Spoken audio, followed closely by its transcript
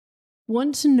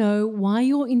Want to know why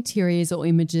your interiors or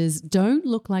images don't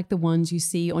look like the ones you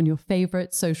see on your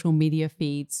favorite social media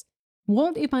feeds?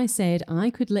 What if I said I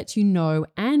could let you know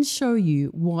and show you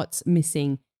what's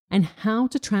missing and how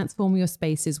to transform your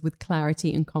spaces with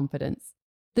clarity and confidence?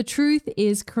 The truth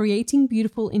is, creating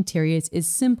beautiful interiors is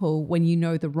simple when you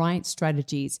know the right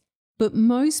strategies, but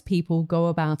most people go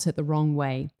about it the wrong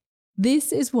way.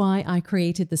 This is why I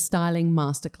created the Styling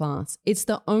Masterclass. It's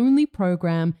the only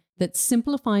program that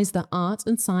simplifies the art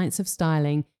and science of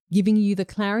styling, giving you the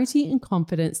clarity and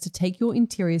confidence to take your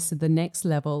interiors to the next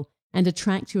level and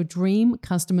attract your dream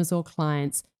customers or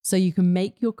clients so you can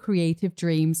make your creative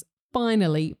dreams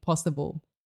finally possible.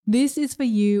 This is for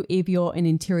you if you're an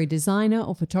interior designer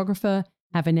or photographer,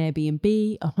 have an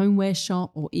Airbnb, a homeware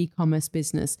shop, or e-commerce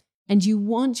business, and you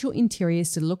want your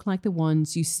interiors to look like the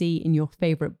ones you see in your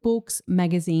favorite books,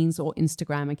 magazines, or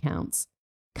Instagram accounts.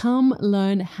 Come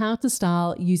learn how to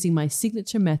style using my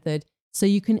signature method so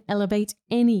you can elevate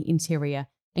any interior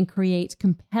and create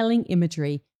compelling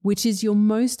imagery, which is your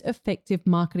most effective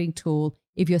marketing tool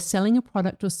if you're selling a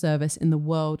product or service in the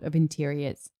world of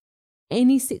interiors.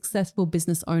 Any successful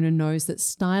business owner knows that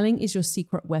styling is your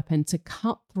secret weapon to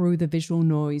cut through the visual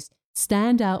noise,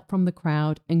 stand out from the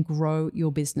crowd, and grow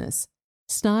your business.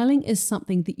 Styling is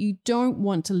something that you don't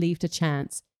want to leave to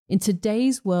chance. In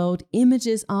today's world,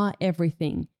 images are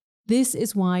everything. This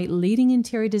is why leading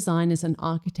interior designers and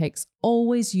architects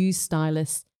always use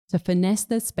stylists to finesse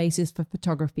their spaces for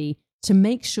photography to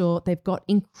make sure they've got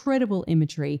incredible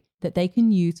imagery that they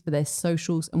can use for their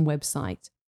socials and website.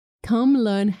 Come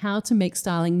learn how to make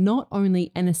styling not only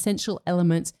an essential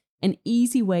element, an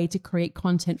easy way to create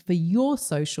content for your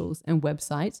socials and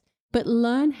websites, but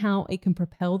learn how it can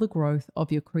propel the growth of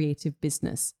your creative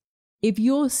business. If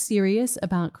you're serious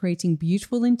about creating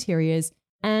beautiful interiors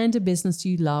and a business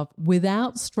you love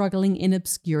without struggling in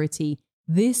obscurity,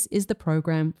 this is the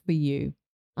program for you.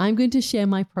 I'm going to share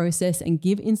my process and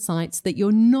give insights that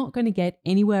you're not going to get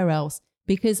anywhere else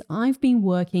because I've been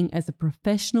working as a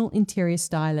professional interior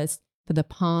stylist for the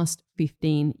past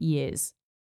 15 years.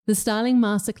 The Styling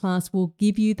Masterclass will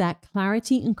give you that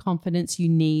clarity and confidence you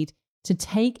need to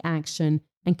take action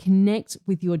and connect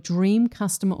with your dream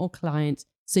customer or client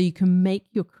so you can make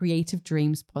your creative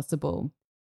dreams possible.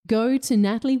 Go to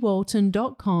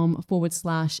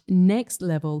nataliewalton.com/next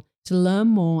level to learn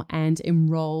more and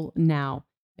enroll now.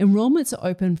 Enrollments are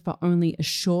open for only a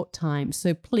short time,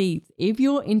 so please, if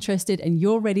you're interested and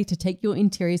you're ready to take your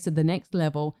interiors to the next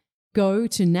level, go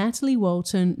to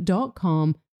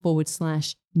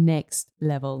nataliewalton.com/next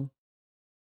level.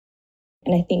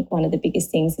 And I think one of the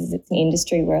biggest things is it's an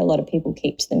industry where a lot of people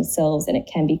keep to themselves and it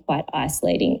can be quite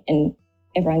isolating, and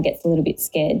everyone gets a little bit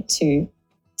scared to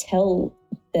tell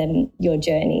them your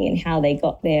journey and how they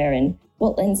got there and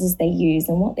what lenses they use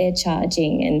and what they're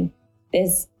charging. And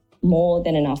there's more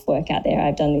than enough work out there.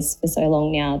 I've done this for so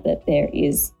long now that there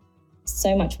is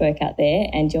so much work out there,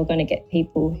 and you're going to get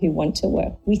people who want to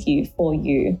work with you for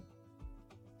you.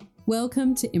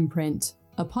 Welcome to Imprint,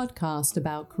 a podcast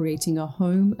about creating a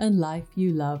home and life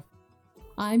you love.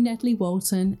 I'm Natalie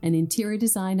Walton, an interior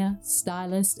designer,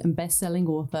 stylist, and best-selling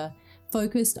author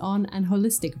focused on an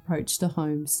holistic approach to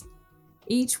homes.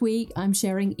 Each week, I'm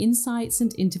sharing insights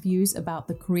and interviews about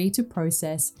the creative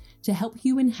process to help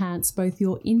you enhance both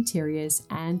your interiors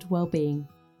and well-being,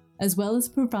 as well as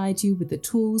provide you with the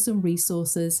tools and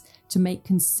resources to make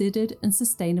considered and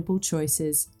sustainable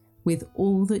choices with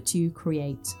all that you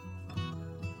create.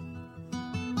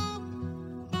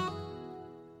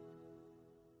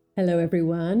 Hello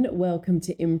everyone, welcome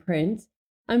to Imprint.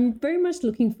 I'm very much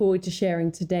looking forward to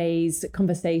sharing today's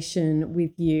conversation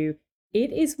with you.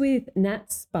 It is with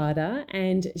Nat Spada,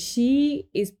 and she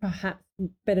is perhaps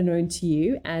better known to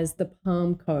you as the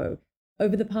Palm Co.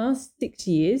 Over the past 6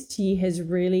 years, she has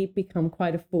really become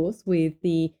quite a force with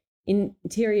the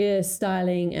interior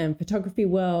styling and photography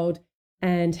world,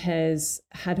 and has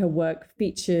had her work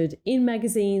featured in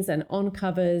magazines and on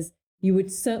covers. You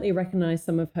would certainly recognize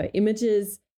some of her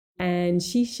images. And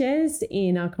she shares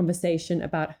in our conversation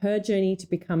about her journey to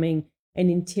becoming an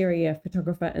interior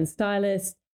photographer and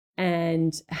stylist,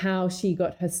 and how she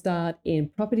got her start in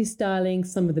property styling,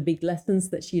 some of the big lessons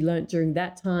that she learned during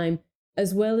that time,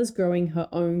 as well as growing her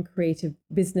own creative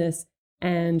business,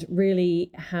 and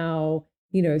really how,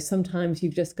 sometimes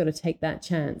you've just got to take that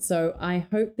chance. So I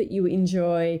hope that you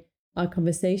enjoy our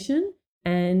conversation.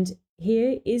 And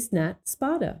here is Nat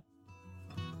Spada.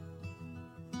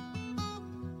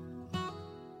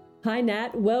 Hi,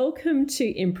 Nat. Welcome to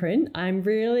Imprint. I'm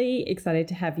really excited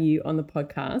to have you on the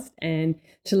podcast and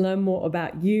to learn more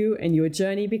about you and your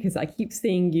journey, because I keep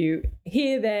seeing you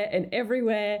here, there, and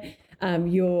everywhere.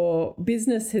 Your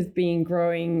business has been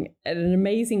growing at an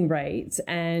amazing rate,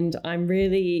 and I'm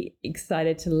really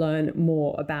excited to learn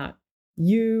more about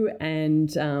you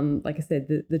and, like I said,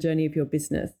 the journey of your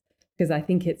business, because I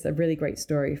think it's a really great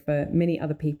story for many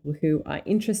other people who are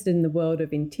interested in the world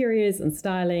of interiors and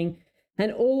styling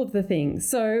and all of the things.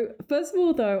 So first of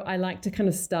all, though, I like to kind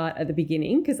of start at the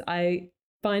beginning because I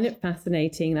find it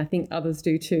fascinating, and I think others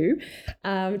do too,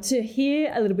 to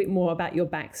hear a little bit more about your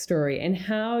backstory and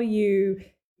how you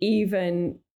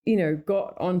even,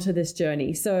 got onto this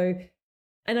journey. So,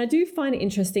 and I do find it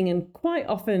interesting and quite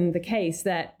often the case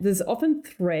that there's often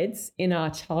threads in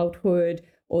our childhood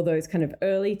or those kind of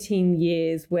early teen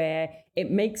years where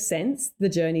it makes sense, the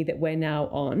journey that we're now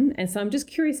on. And so I'm just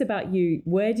curious about you.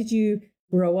 Where did you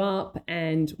grow up,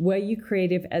 and were you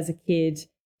creative as a kid?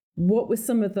 What were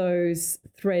some of those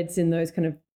threads in those kind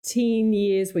of teen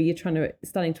years where you're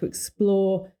starting to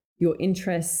explore your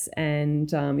interests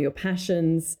and your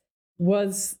passions?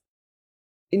 Was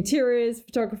interiors,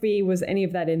 photography, was any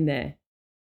of that in there?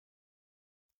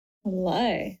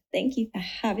 Hello. Thank you for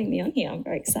having me on here. I'm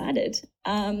very excited.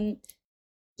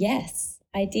 Yes,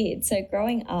 I did. So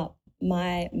growing up,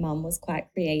 my mum was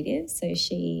quite creative. So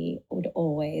she would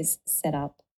always set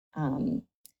up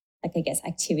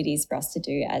activities for us to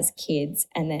do as kids.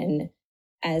 And then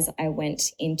as I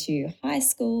went into high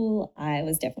school, I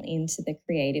was definitely into the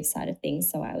creative side of things.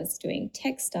 So I was doing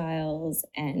textiles,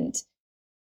 and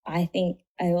I think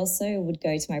I also would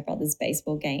go to my brother's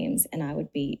baseball games and I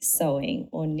would be sewing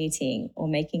or knitting or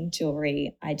making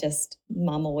jewelry.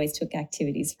 Mum always took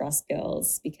activities for us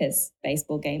girls because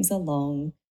baseball games are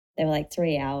long. They were like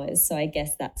 3 hours. So I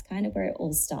guess that's kind of where it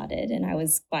all started. And I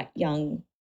was quite young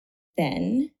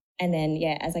then. And then,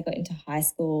 as I got into high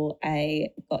school, I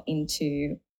got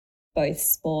into both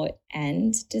sport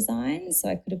and design. So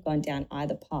I could have gone down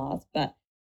either path, but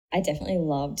I definitely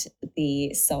loved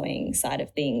the sewing side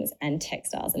of things and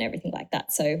textiles and everything like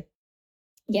that. So,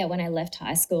 when I left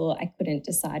high school, I couldn't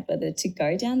decide whether to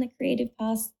go down the creative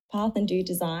path and do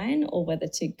design, or whether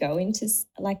to go into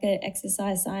like an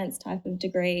exercise science type of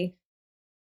degree.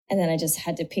 And then I just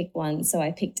had to pick one. So I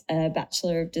picked a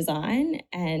Bachelor of Design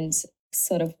and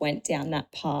sort of went down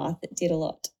that path. Did a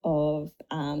lot of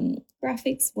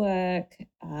graphics work.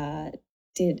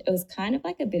 It was kind of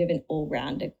like a bit of an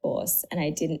all-rounder course, and I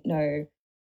didn't know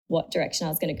what direction I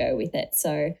was going to go with it.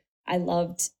 So I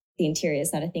loved the interior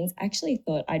side of things. I actually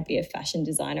thought I'd be a fashion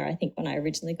designer, I think, when I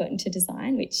originally got into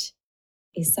design, which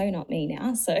is so not me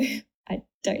now. So I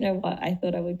don't know why I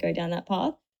thought I would go down that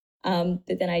path.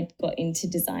 But then I got into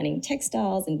designing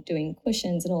textiles and doing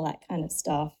cushions and all that kind of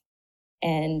stuff.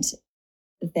 And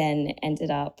then ended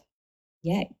up,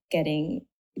 getting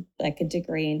like a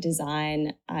degree in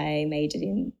design. I majored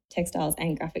in textiles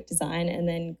and graphic design, and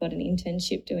then got an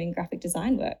internship doing graphic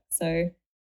design work. So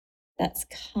that's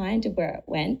kind of where it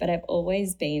went. But I've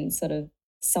always been sort of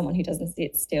someone who doesn't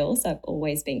sit still. So I've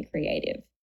always been creative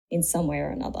in some way or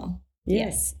another.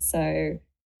 Yes. So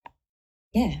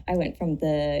I went from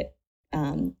the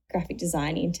graphic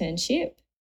design internship,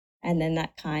 and then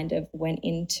that kind of went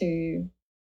into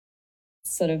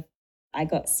I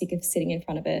got sick of sitting in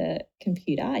front of a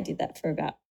computer. I did that for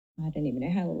about, I don't even know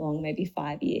how long, maybe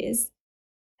 5 years.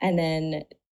 And then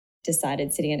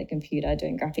decided sitting at a computer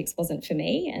doing graphics wasn't for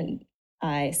me. And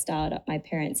I started up my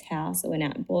parents' house. I went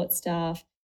out and bought stuff.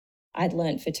 I'd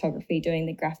learned photography doing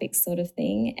the graphics sort of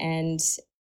thing, and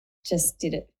just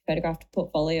photographed a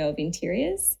portfolio of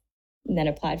interiors, and then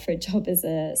applied for a job as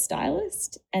a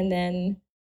stylist, and then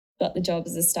got the job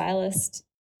as a stylist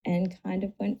and kind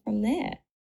of went from there.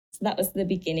 So that was the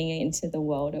beginning into the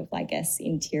world of, I guess,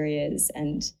 interiors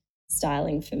and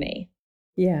styling for me.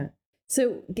 Yeah.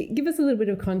 So give us a little bit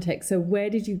of context. So where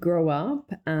did you grow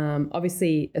up?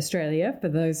 Obviously Australia, for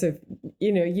those of,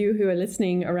 you who are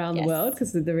listening around the world,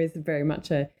 because there is very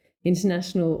much a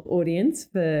international audience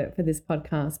for this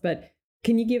podcast. But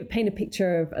can you paint a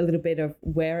picture of a little bit of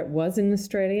where it was in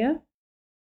Australia?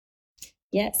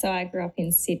 Yeah, so I grew up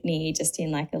in Sydney, just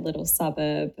in like a little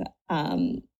suburb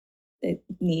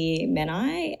near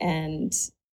Menai, and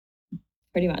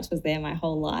pretty much was there my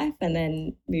whole life, and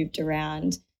then moved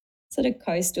around sort of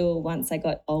coastal once I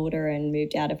got older and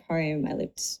moved out of home. I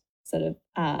lived sort of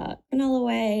Cronulla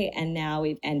way, and now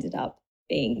we've ended up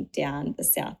being down the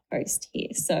south coast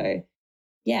here. So,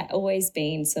 always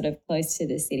been sort of close to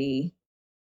the city.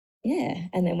 Yeah,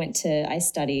 and then I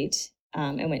studied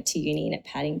and went to uni at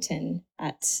Paddington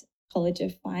at College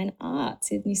of Fine Arts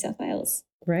in New South Wales.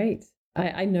 Great.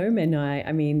 I know Menai.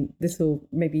 I mean, this will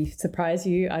maybe surprise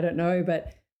you. I don't know,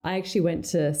 but I actually went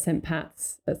to St.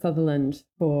 Pat's at Sutherland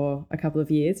for a couple of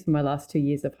years for my last 2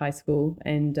 years of high school.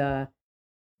 And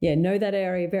Yeah, know that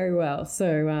area very well.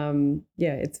 So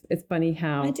yeah, it's funny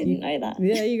how I didn't know that.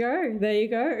 There you go. There you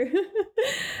go.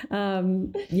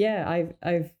 Yeah,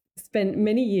 I've spent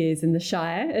many years in the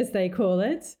Shire, as they call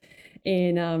it.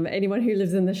 And anyone who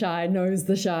lives in the Shire knows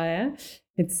the Shire.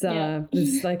 It's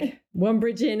there's like one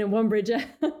bridge in and one bridge out.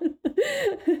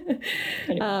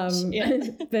 Pretty much, yeah.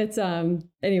 But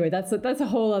anyway, that's a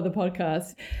whole other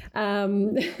podcast.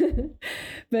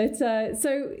 But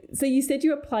so you said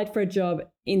you applied for a job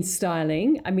in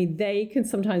styling. I mean, they can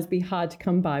sometimes be hard to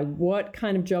come by. What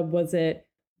kind of job was it?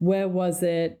 Where was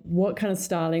it? What kind of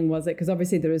styling was it? Because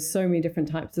obviously there is so many different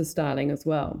types of styling as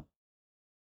well.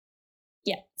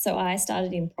 Yeah, so I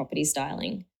started in property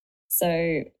styling,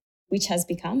 so which has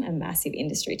become a massive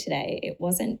industry today. It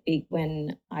wasn't big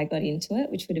when I got into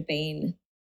it, which would have been,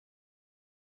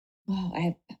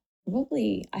 I've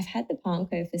had the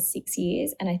Palmco for 6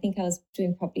 years, and I think I was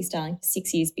doing property styling for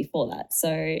 6 years before that.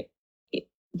 So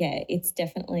it's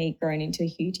definitely grown into a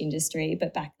huge industry.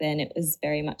 But back then it was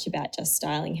very much about just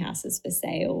styling houses for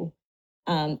sale.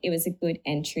 It was a good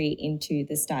entry into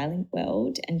the styling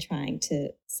world and trying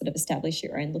to sort of establish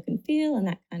your own look and feel and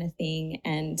that kind of thing.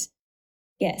 And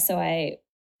yeah, so I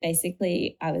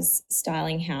was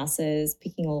styling houses,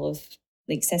 picking all of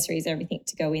the accessories, everything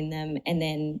to go in them. And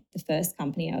then the first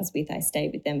company I was with, I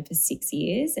stayed with them for 6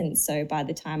 years. And so by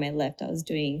the time I left, I was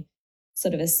doing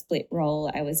sort of a split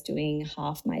role. I was doing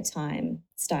half my time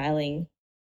styling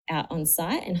out on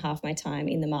site and half my time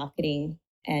in the marketing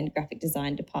and graphic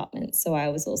design department. So I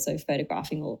was also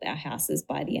photographing all of our houses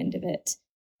by the end of it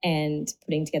and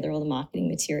putting together all the marketing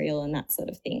material and that sort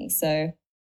of thing. So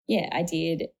yeah,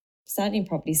 started in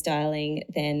property styling,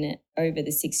 then over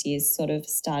the 6 years sort of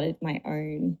started my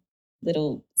own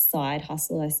little side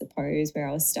hustle, I suppose, where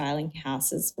I was styling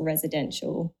houses for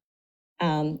residential,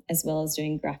 as well as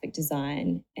doing graphic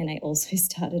design. And I also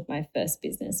started my first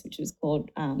business, which was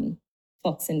called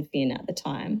Fox and Fin at the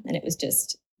time. And it was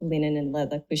just linen and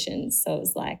leather cushions. So it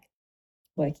was like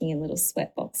working in a little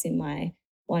sweatbox in my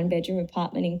 1-bedroom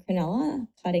apartment in Cronulla,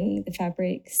 cutting the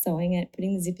fabric, sewing it,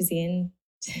 putting the zippers in,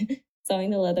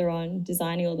 sewing the leather on,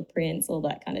 designing all the prints, all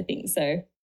that kind of thing. So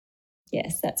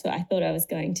yes, that's what I thought. I was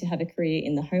going to have a career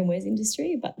in the homewares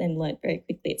industry, but then learned very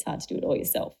quickly it's hard to do it all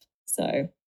yourself. So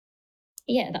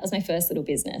yeah, that was my first little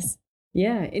business.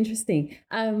 Yeah, interesting.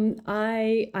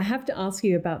 I have to ask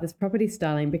you about this property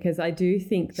styling because I do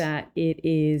think that it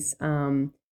is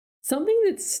something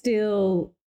that's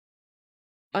still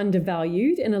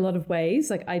undervalued in a lot of ways.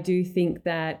 Like I do think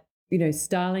that,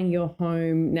 styling your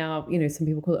home now, some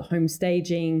people call it home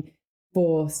staging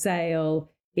for sale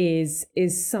is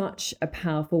such a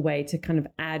powerful way to kind of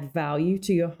add value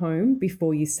to your home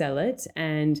before you sell it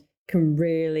and can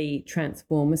really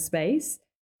transform a space.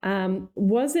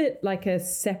 Was it like a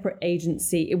separate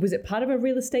agency? Was it part of a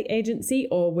real estate agency,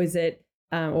 or was it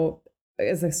or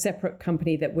as a separate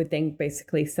company that would then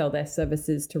basically sell their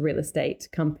services to real estate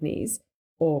companies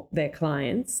or their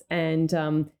clients?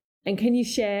 And can you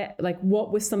share like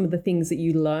what were some of the things that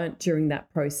you learned during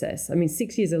that process? I mean,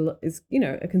 6 years is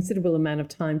a considerable amount of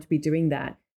time to be doing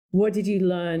that. What did you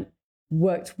learn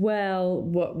worked well?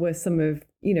 What were some of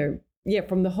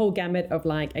from the whole gamut of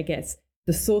like, I guess,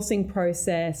 the sourcing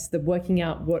process, the working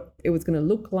out what it was going to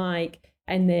look like,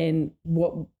 and then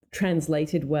what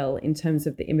translated well in terms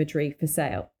of the imagery for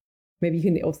sale? Maybe you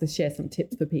can also share some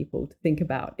tips for people to think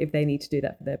about if they need to do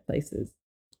that for their places.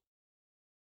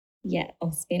 Yeah,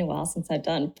 it's been a while since I've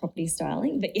done property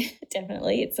styling, but yeah,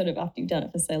 definitely. It's sort of after you've done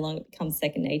it for so long, it becomes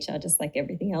second nature, just like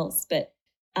everything else. But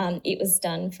it was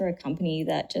done for a company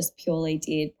that just purely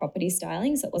did property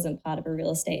styling. So it wasn't part of a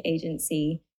real estate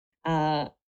agency.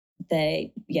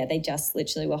 They just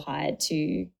literally were hired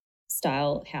to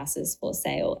style houses for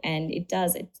sale. And it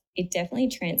definitely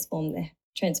transforms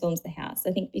the house.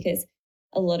 I think because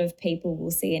a lot of people will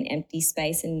see an empty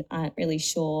space and aren't really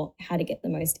sure how to get the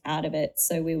most out of it.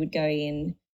 So we would go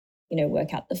in,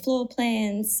 work out the floor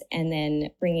plans and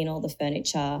then bring in all the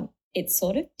furniture. It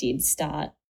sort of did start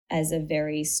as a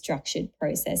very structured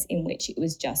process in which it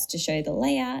was just to show the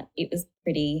layout. It was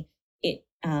pretty,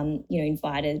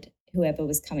 invited whoever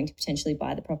was coming to potentially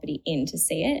buy the property in to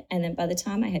see it. And then by the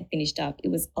time I had finished up, it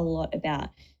was a lot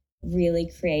about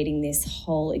really creating this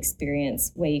whole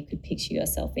experience where you could picture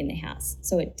yourself in the house.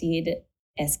 So it did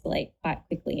escalate quite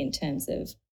quickly in terms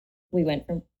of we went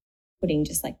from putting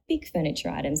just like big furniture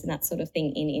items and that sort of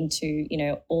thing into,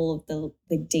 all of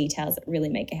the details that really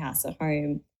make a house a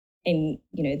home. And,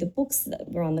 the books that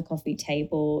were on the coffee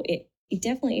table, it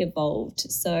definitely evolved.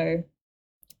 So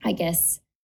I guess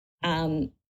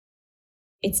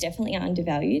it's definitely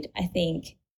undervalued. I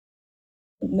think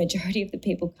the majority of the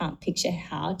people can't picture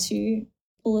how to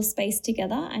pull a space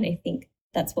together. And I think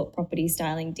that's what property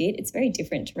styling did. It's very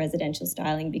different to residential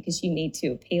styling because you need to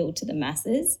appeal to the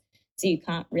masses. So you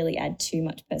can't really add too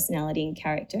much personality and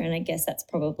character. And I guess that's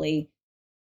probably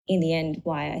in the end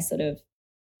why I sort of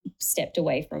stepped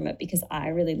away from it, because I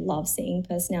really love seeing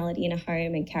personality in a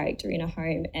home and character in a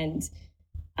home. And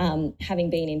having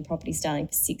been in property styling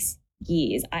for 6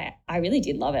 years, I really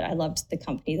did love it. I loved the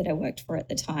company that I worked for at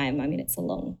the time. I mean, it's a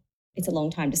long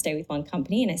time to stay with one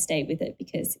company, and I stayed with it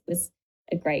because it was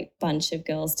a great bunch of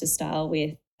girls to style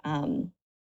with.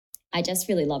 I just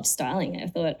really loved styling. I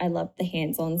thought I loved the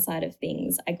hands-on side of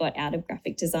things. I got out of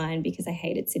graphic design because I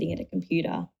hated sitting at a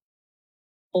computer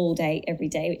all day, every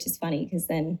day, which is funny because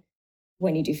then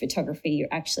when you do photography, you're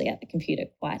actually at the computer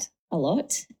quite a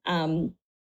lot.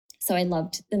 So I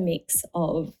loved the mix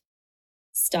of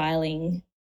styling,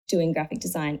 doing graphic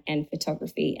design and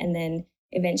photography. And then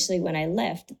eventually when I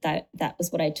left, that was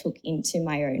what I took into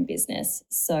my own business.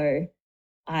 So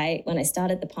when I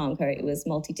started the Palm Co, it was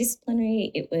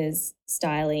multidisciplinary. It was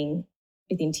styling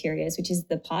with interiors, which is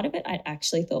the part of it I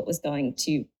actually thought was going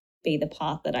to be the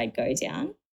path that I'd go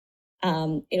down.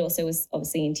 It also was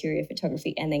obviously interior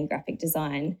photography and then graphic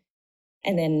design.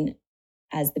 And then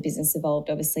as the business evolved,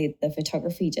 obviously the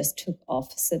photography just took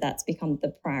off. So that's become the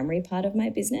primary part of my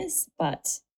business.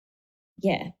 But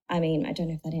yeah, I mean, I don't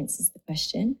know if that answers the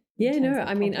question. Yeah, no,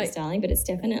 I mean, styling, but it's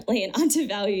definitely an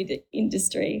undervalued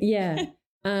industry. Yeah.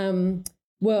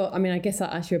 Well, I mean, I guess I'll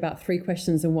ask you about 3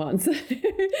 questions in one. So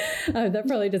that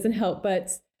probably doesn't help.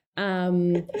 But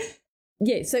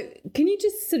yeah, so can you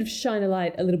just sort of shine a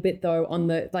light a little bit though on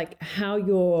the like how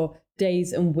your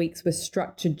days and weeks were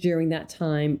structured during that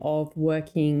time of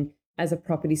working as a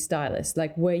property stylist?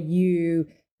 Like were you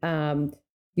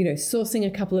sourcing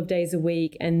a couple of days a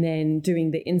week and then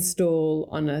doing the install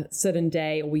on a certain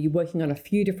day, or were you working on a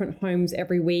few different homes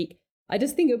every week? I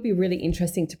just think it would be really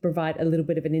interesting to provide a little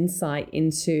bit of an insight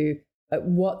into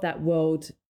what that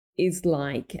world is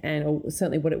like, and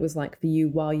certainly what it was like for you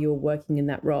while you were working in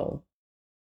that role.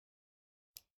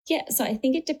 Yeah, so I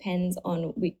think it depends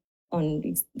on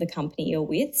the company you're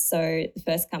with. So the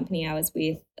first company I was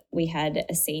with, we had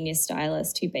a senior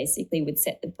stylist who basically would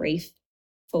set the brief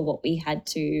for what we had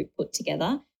to put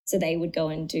together. So they would go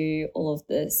and do all of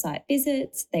the site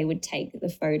visits. They would take the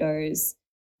photos,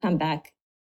 come back,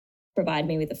 provide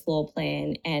me with a floor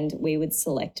plan, and we would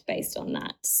select based on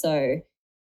that. So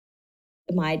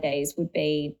my days would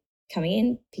be coming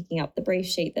in, picking up the brief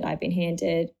sheet that I've been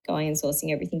handed, going and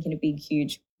sourcing everything in a big,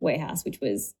 huge warehouse, which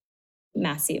was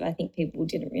massive. I think people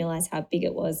didn't realize how big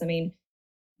it was. I mean,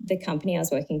 the company I was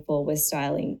working for was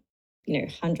styling,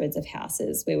 hundreds of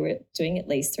houses. We were doing at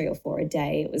least 3 or 4 a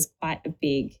day. It was quite a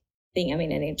big thing. I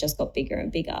mean, and it just got bigger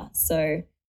and bigger. So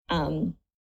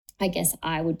I guess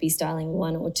I would be styling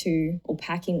 1 or 2 or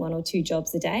packing 1 or 2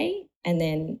 jobs a day, and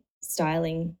then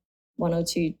styling 1 or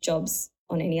 2 jobs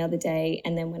on any other day.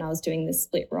 And then when I was doing the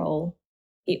split role,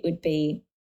 it would be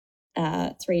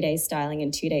 3 days styling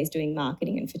and 2 days doing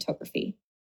marketing and photography.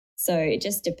 So it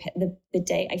just depends. The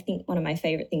day, I think one of my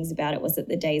favorite things about it was that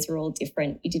the days were all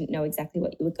different. You didn't know exactly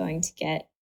what you were going to get.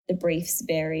 The briefs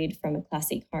varied from a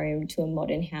classic home to a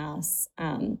modern house,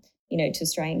 to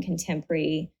Australian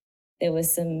contemporary. There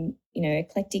was some,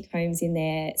 eclectic homes in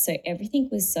there. So everything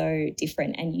was so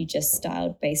different, and you just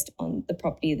styled based on the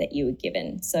property that you were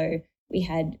given. So we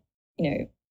had,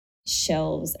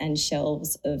 shelves and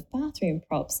shelves of bathroom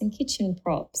props and kitchen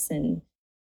props. And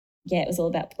yeah, it was all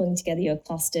about pulling together your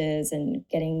clusters and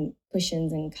getting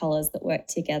cushions and colours that worked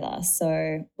together. So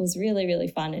it was really, really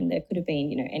fun. And there could have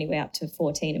been, anywhere up to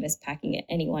 14 of us packing at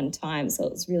any one time. So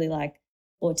it was really like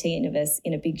 14 of us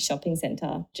in a big shopping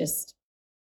centre just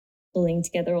pulling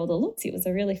together all the looks. It was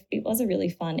a really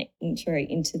fun intro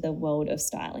into the world of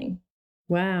styling.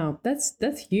 Wow, that's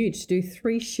huge to do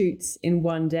 3 shoots in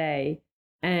one day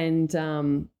and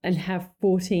have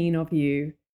 14 of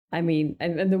you. I mean,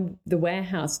 and the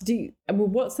warehouse.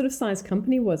 What sort of size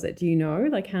company was it? Do you know,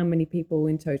 like how many people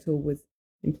in total was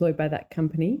employed by that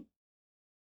company?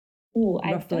 Oh,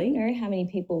 I don't know how many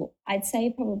people. I'd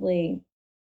say probably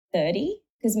 30,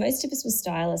 because most of us were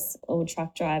stylists or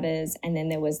truck drivers, and then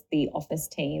there was the office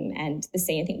team and the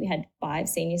senior. I think we had 5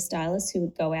 senior stylists who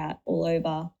would go out all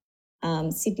over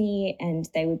Sydney, and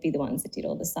they would be the ones that did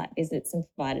all the site visits and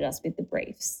provided us with the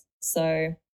briefs.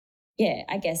 So yeah,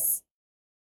 I guess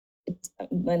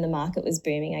when the market was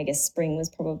booming, I guess spring was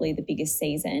probably the biggest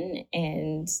season,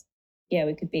 and yeah,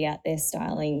 we could be out there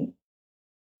styling.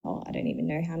 Oh, I don't even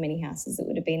know how many houses it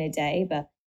would have been a day,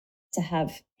 but to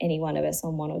have any one of us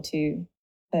on 1 or 2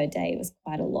 per day was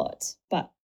quite a lot. But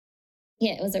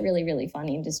yeah, it was a really, really fun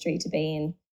industry to be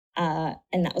in.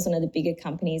 And that was one of the bigger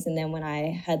companies. And then when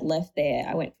I had left there,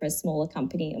 I went for a smaller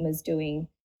company and was doing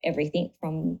everything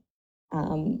from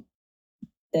um,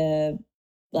 the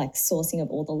like sourcing of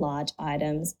all the large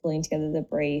items, pulling together the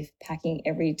brief, packing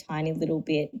every tiny little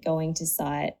bit, going to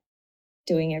site,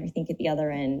 doing everything at the other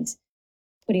end,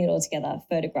 putting it all together,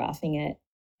 photographing it,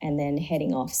 and then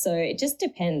heading off. So it just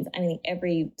depends. I mean,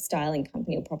 every styling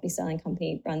company or property styling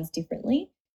company runs differently.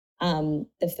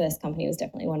 The first company was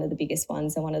definitely one of the biggest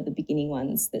ones and one of the beginning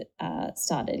ones that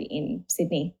started in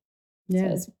Sydney. So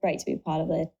it was great to be part of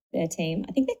their team.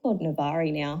 I think they're called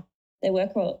Navari now. They were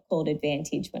called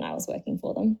Advantage when I was working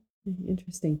for them.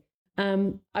 Interesting.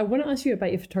 I want to ask you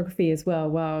about your photography as well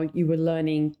while you were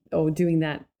learning or doing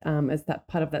that as that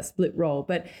part of that split role.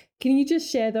 But can you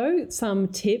just share, though, some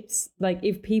tips? Like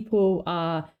if people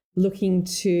are looking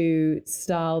to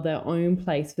style their own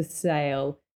place for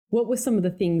sale, what were some of the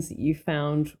things that you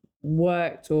found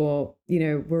worked or,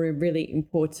 were really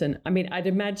important? I mean, I'd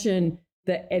imagine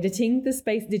the editing the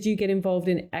space. Did you get involved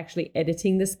in actually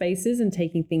editing the spaces and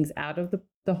taking things out of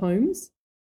the homes?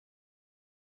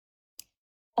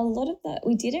 A lot of that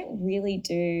we didn't really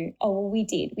do. Oh, well, we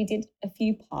did. We did a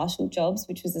few partial jobs,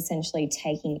 which was essentially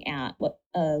taking out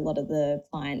a lot of the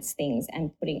clients' things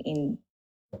and putting in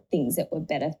things that were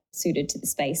better suited to the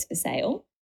space for sale.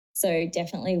 So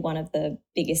definitely one of the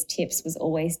biggest tips was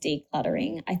always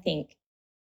decluttering. I think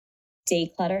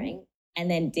decluttering and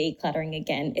then decluttering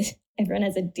again. Everyone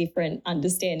has a different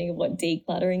understanding of what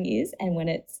decluttering is. And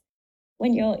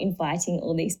when you're inviting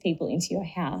all these people into your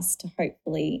house to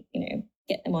hopefully,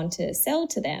 get them on to sell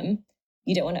to them,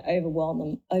 you don't want to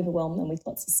overwhelm them with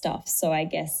lots of stuff. So I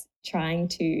guess trying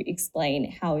to explain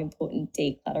how important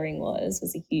decluttering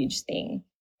was a huge thing.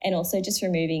 And also just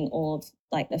removing all of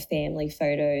like the family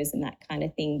photos and that kind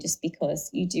of thing, just because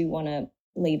you do want to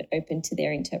leave it open to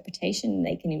their interpretation.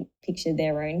 They can picture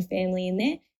their own family in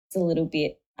there. It's a little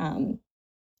bit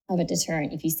of a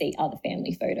deterrent if you see other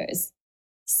family photos.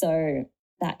 So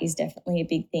that is definitely a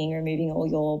big thing, removing all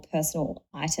your personal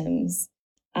items.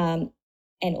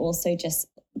 And also just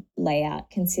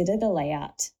layout. Consider the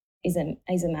layout is a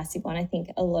massive one. I think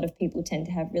a lot of people tend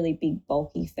to have really big,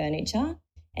 bulky furniture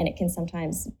and it can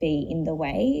sometimes be in the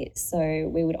way. So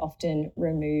we would often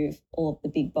remove all of the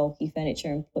big, bulky furniture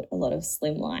and put a lot of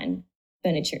slimline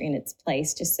furniture in its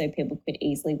place just so people could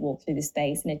easily walk through the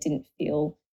space and it didn't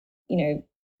feel,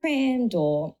 crammed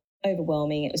or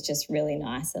overwhelming. It was just really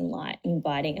nice and light and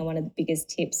inviting. And one of the biggest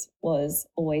tips was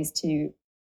always to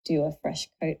do a fresh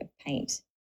coat of paint,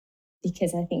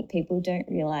 because I think people don't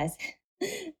realise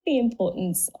the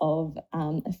importance of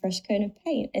a fresh coat of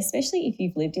paint, especially if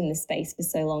you've lived in the space for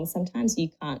so long. Sometimes you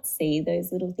can't see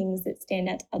those little things that stand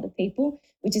out to other people,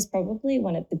 which is probably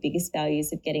one of the biggest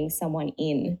values of getting someone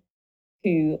in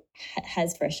who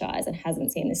has fresh eyes and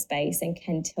hasn't seen the space and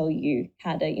can tell you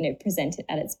how to, present it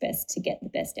at its best to get the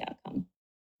best outcome.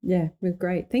 Yeah,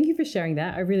 great. Thank you for sharing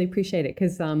that. I really appreciate it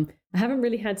because I haven't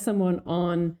really had someone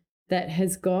on that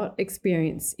has got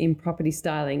experience in property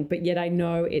styling, but yet I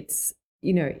know it's,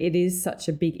 it is such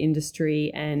a big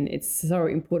industry and it's so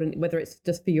important, whether it's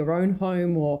just for your own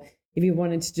home or if you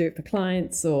wanted to do it for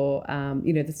clients or,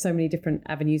 there's so many different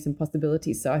avenues and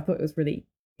possibilities. So I thought it was really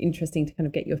interesting to kind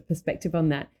of get your perspective on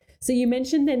that. So you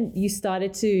mentioned then you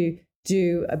started to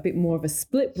do a bit more of a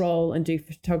split role and do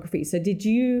photography. So did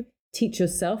you teach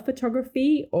yourself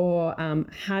photography or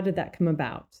how did that come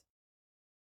about?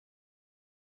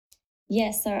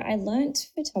 Yeah, so I learnt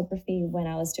photography when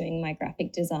I was doing my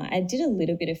graphic design. I did a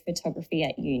little bit of photography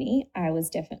at uni. I was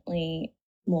definitely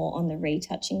more on the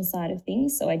retouching side of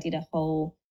things. So I did a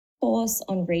whole course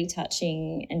on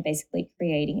retouching and basically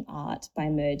creating art by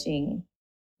merging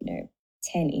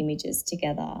 10 images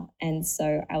together. And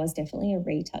so I was definitely a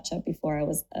retoucher before I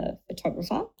was a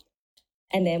photographer.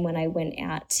 And then when I went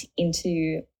out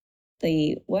into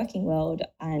the working world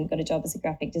and got a job as a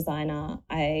graphic designer,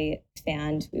 I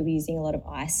found we were using a lot of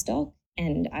iStock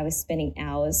and I was spending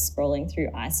hours scrolling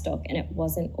through iStock and it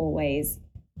wasn't always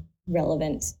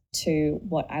relevant to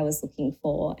what I was looking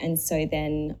for. And so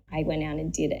then I went out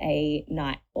and did a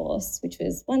night course, which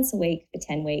was once a week for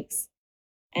 10 weeks.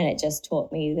 And it just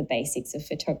taught me the basics of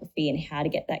photography and how to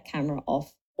get that camera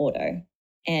off auto.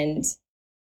 And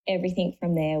everything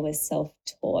from there was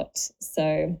self-taught.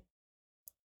 So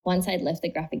once I'd left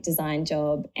the graphic design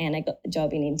job and I got the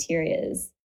job in interiors,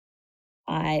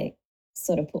 I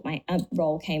sort of put my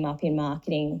role came up in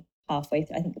marketing halfway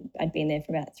through. I think I'd been there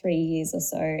for about 3 years or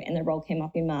so, and the role came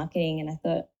up in marketing and I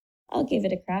thought, I'll give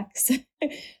it a crack. So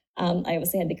I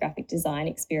obviously had the graphic design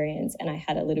experience and I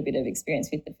had a little bit of experience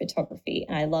with the photography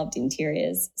and I loved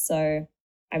interiors. So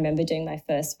I remember doing my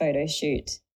first photo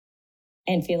shoot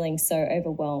and feeling so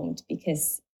overwhelmed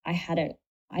because I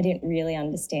didn't really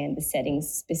understand the settings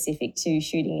specific to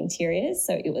shooting interiors.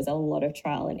 So it was a lot of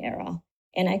trial and error.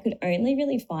 And I could only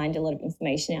really find a lot of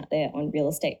information out there on real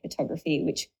estate photography,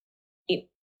 which it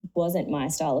wasn't my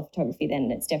style of photography then,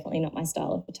 and it's definitely not my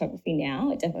style of photography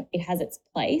now. It has its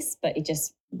place, but it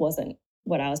just wasn't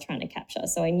what I was trying to capture.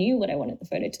 So I knew what I wanted the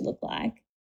photo to look like.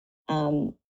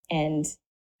 And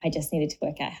I just needed to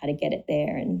work out how to get it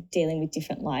there, and dealing with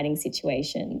different lighting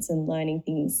situations and learning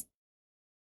things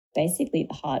basically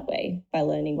the hard way by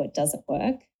learning what doesn't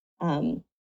work.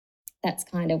 That's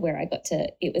kind of where I got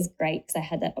to. It was great because I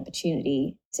had that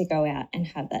opportunity to go out and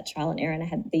have that trial and error, and I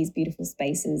had these beautiful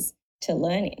spaces to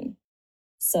learn in.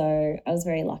 So I was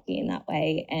very lucky in that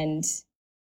way. And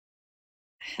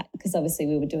because obviously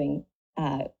we were doing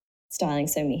styling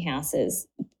so many houses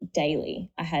daily,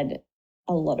 I had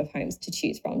a lot of homes to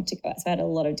choose from to go out. So I had a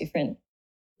lot of different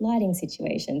lighting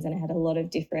situations, and I had a lot of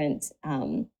different,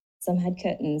 some had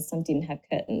curtains, some didn't have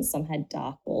curtains, some had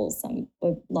dark walls, some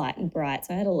were light and bright.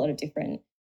 So I had a lot of different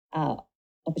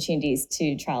opportunities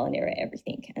to trial and error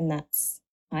everything. And that's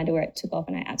kind of where it took off,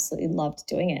 and I absolutely loved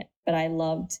doing it. But I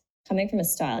loved, coming from a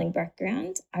styling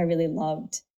background, I really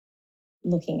loved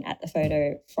looking at the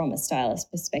photo from a stylist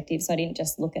perspective. So I didn't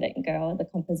just look at it and go, oh, the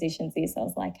composition's this. I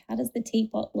was like, how does the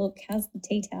teapot look? How's the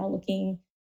tea towel looking?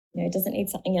 You know, does it need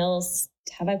something else?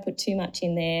 Have I put too much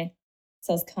in there?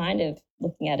 So I was kind of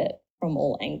looking at it from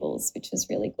all angles, which was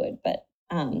really good. But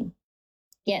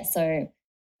yeah, so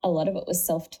a lot of it was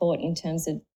self-taught in terms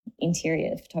of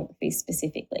interior photography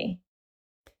specifically,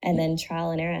 and then trial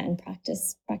and error and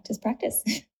practice.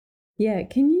 Yeah.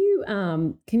 Can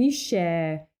you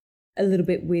share a little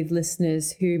bit with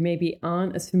listeners who maybe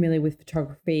aren't as familiar with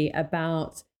photography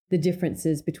about the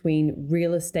differences between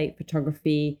real estate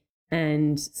photography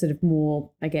and sort of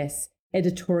more, I guess,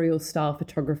 editorial style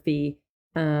photography?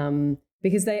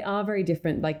 Because they are very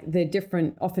different. Like, they're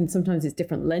different. Often, sometimes it's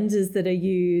different lenses that are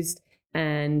used,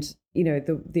 and, you know,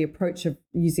 the approach of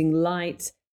using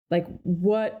light. Like,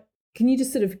 what can you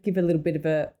just sort of give a little bit of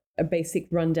a basic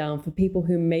rundown for people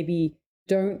who maybe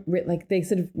don't like, they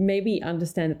sort of maybe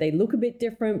understand that they look a bit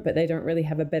different, but they don't really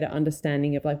have a better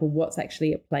understanding of like, well, what's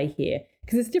actually at play here?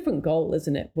 Because it's a different goal,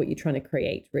 isn't it? What you're trying to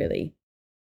create, really.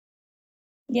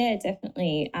 Yeah,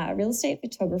 definitely. Real estate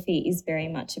photography is very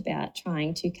much about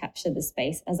trying to capture the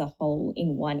space as a whole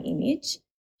in one image,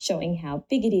 showing how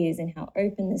big it is and how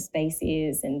open the space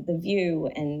is and the view.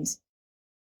 And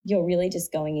you're really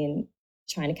just going in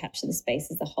trying to capture the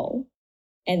space as a whole.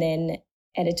 And then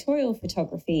editorial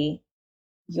photography,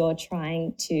 you're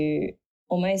trying to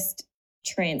almost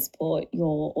transport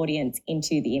your audience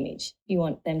into the image. You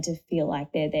want them to feel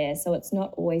like they're there. So it's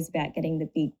not always about getting the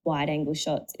big wide angle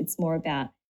shots. It's more about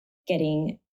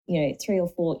getting, you know, 3 or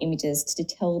 4 images to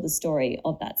tell the story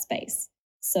of that space.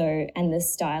 So, and the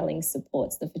styling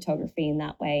supports the photography in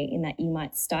that way, in that you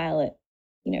might style it,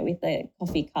 you know, with a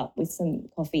coffee cup with some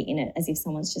coffee in it as if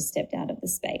someone's just stepped out of the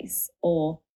space.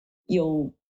 Or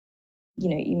you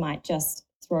might just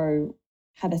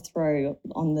have a throw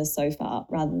on the sofa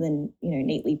rather than, you know,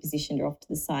 neatly positioned or off to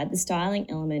the side. The styling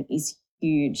element is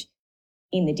huge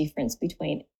in the difference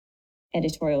between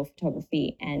editorial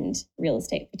photography and real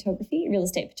estate photography. Real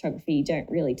estate photography, you don't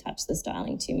really touch the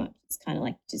styling too much. It's kind of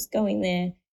like just going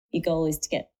there. Your goal is to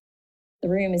get the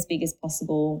room as big as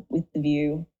possible with the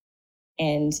view,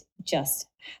 and just,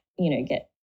 you know, get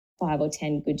 5 or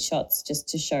 10 good shots just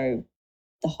to show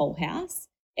the whole house.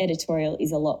 Editorial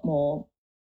is a lot more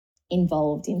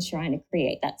involved in trying to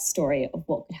create that story of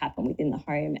what could happen within the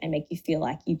home and make you feel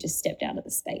like you've just stepped out of the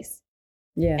space.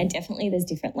 Yeah. And definitely there's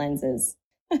different lenses.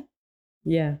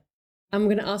 Yeah. I'm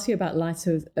going to ask you about light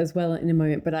as well in a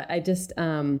moment, but I just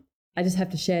have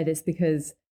to share this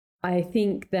because I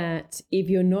think that if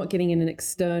you're not getting in an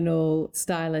external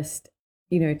stylist,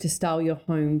 you know, to style your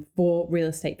home for real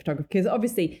estate photography, because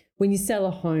obviously when you sell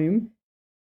a home,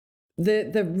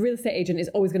 the real estate agent is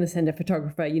always going to send a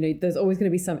photographer. You know, there's always going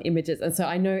to be some images. And so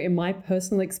I know in my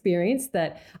personal experience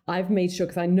that I've made sure,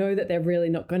 because I know that they're really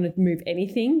not going to move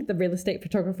anything, the real estate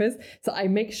photographers. So I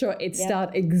make sure it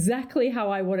starts exactly how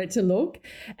I want it to look.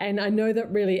 And I know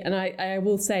that really, and I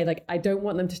will say, like, I don't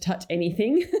want them to touch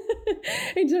anything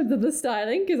in terms of the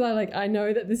styling, because I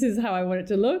know that this is how I want it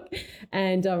to look.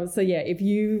 And so yeah, if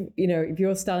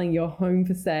you're styling your home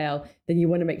for sale, then you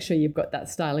want to make sure you've got that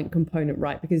styling component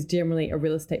right, because generally a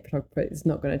real estate photographer is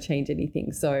not going to change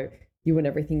anything. So you want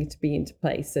everything to be into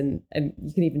place, and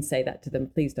you can even say that to them,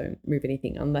 please don't move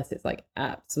anything unless it's like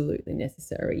absolutely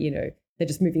necessary. You know, they're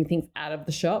just moving things out of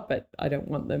the shop, but I don't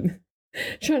want them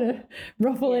trying to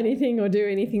ruffle anything or do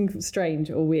anything strange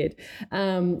or weird.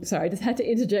 Sorry, I just had to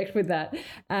interject with that.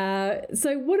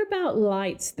 So what about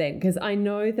lights then? Because I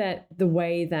know that the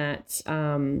way that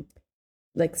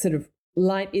like sort of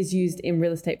light is used in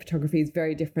real estate photography is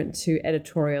very different to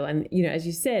editorial. And, you know, as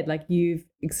you said, like you've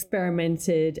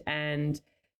experimented and,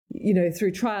 you know,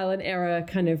 through trial and error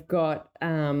kind of got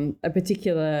a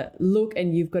particular look,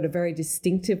 and you've got a very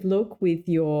distinctive look with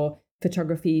your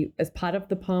photography as part of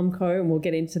the Palm Co. And we'll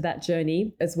get into that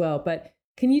journey as well. But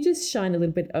can you just shine a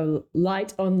little bit of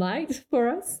light on light for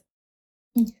us?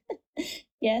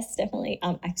 Yes, definitely.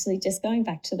 Actually, just going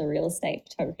back to the real estate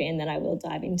photography, and then I will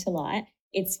dive into light.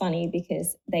 It's funny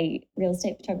because real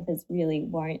estate photographers really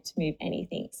won't move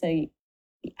anything. So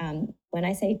when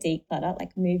I say declutter,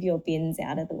 like move your bins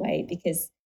out of the way, because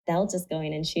they'll just go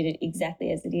in and shoot it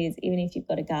exactly as it is, even if you've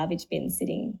got a garbage bin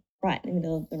sitting right in the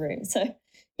middle of the room. So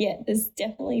yeah, there's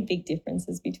definitely big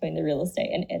differences between the real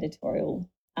estate and editorial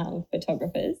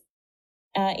photographers.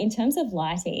 In terms of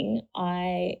lighting,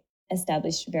 I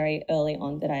established very early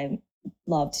on that I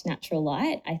loved natural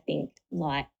light. I think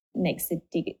light makes the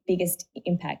biggest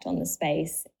impact on the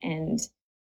space and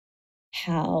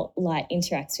how light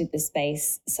interacts with the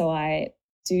space. So I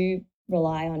do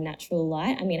rely on natural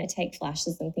light. I mean, I take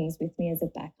flashes and things with me as a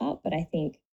backup, but I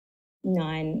think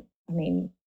 99%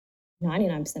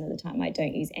 of the time I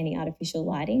don't use any artificial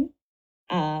lighting.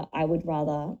 I would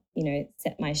rather,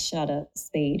 set my shutter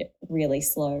speed really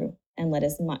slow and let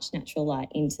as much natural light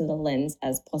into the lens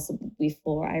as possible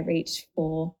before I reach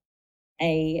for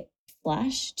a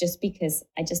flash, just because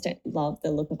I just don't love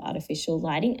the look of artificial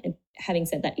lighting. And having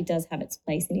said that, it does have its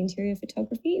place in interior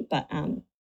photography, but for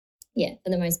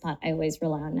the most part, I always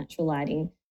rely on natural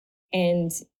lighting.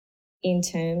 And in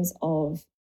terms of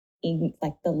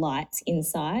like the lights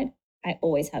inside, I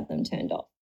always have them turned off.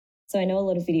 So I know a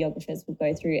lot of videographers will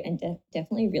go through, and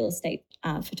definitely real estate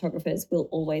photographers will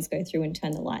always go through and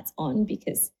turn the lights on,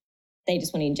 because they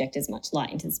just want to inject as much light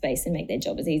into the space and make their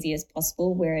job as easy as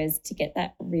possible. Whereas to get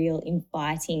that real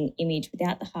inviting image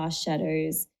without the harsh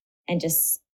shadows and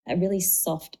just a really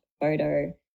soft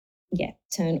photo,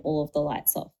 turn all of the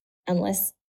lights off.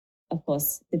 Unless, of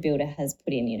course, the builder has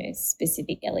put in,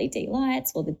 specific LED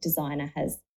lights, or the designer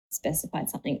has specified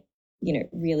something,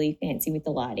 really fancy with the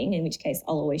lighting, in which case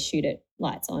I'll always shoot it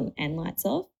lights on and lights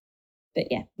off. But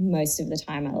most of the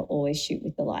time I'll always shoot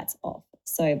with the lights off.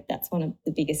 So that's one of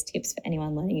the biggest tips for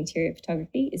anyone learning interior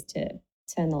photography, is to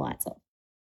turn the lights off.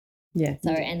 Yeah.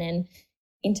 So, and then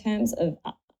in terms of,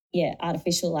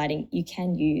 artificial lighting, you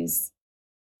can use,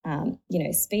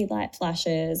 speed light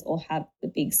flashes or have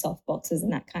the big soft boxes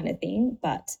and that kind of thing.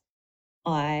 But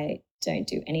I don't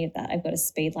do any of that. I've got a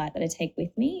speed light that I take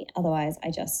with me. Otherwise, I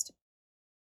just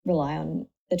rely on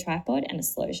the tripod and a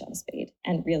slow shutter speed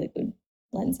and really good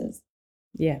lenses.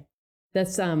 Yeah.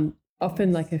 That's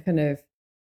often like a kind of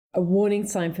a warning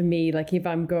sign for me. Like if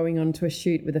I'm going on to a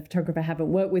shoot with a photographer I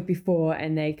haven't worked with before,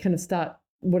 and they kind of start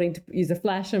wanting to use a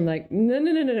flash, I'm like, no,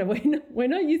 we're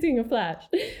not using a flash.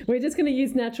 We're just going to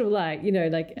use natural light,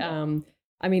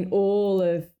 I mean, all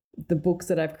of the books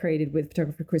that I've created with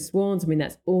photographer Chris Warnes, I mean,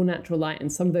 that's all natural light,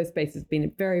 and some of those spaces have been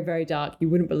very, very dark. You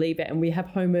wouldn't believe it. And we have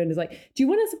homeowners like, do you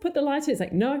want us to put the light in? It's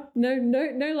like, no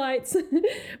lights.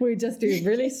 We just do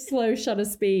really slow shutter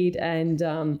speed. And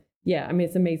I mean,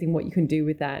 it's amazing what you can do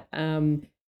with that. I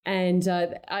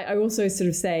also sort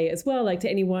of say as well, like to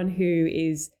anyone who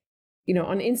is,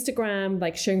 on Instagram,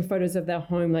 like showing photos of their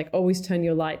home, like always turn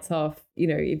your lights off,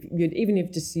 even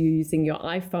if just you're using your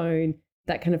iPhone,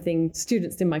 that kind of thing.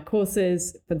 Students in my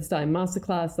courses for the styling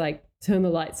masterclass, like turn the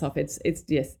lights off. It's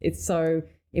so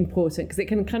important, because it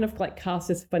can kind of like cast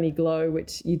this funny glow,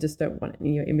 which you just don't want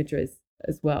in your images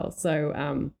as well. So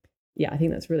I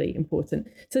think that's really important.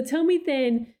 So tell me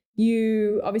then,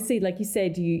 you obviously, like you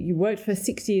said, you worked for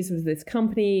 6 years with this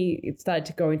company. It started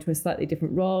to go into a slightly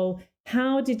different role.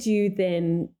 How did you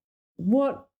then,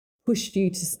 what pushed you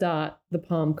to start the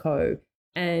Palm Co?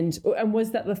 And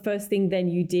was that the first thing then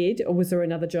you did, or was there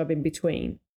another job in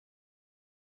between?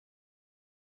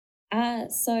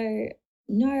 So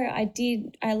no, I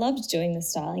did. I loved doing the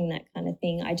styling, that kind of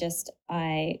thing. I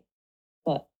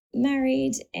got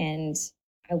married and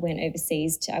I went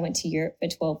overseas I went to Europe for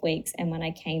 12 weeks. And when I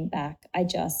came back,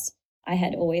 I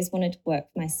had always wanted to work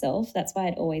for myself. That's why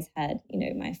I'd always had,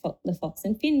 the Fox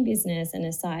and Fin business and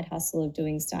a side hustle of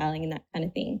doing styling and that kind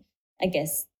of thing. I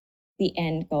guess the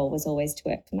end goal was always to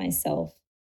work for myself.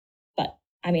 But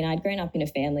I mean, I'd grown up in a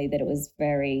family that it was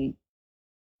very,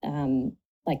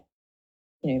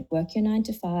 work your 9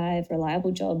 to 5,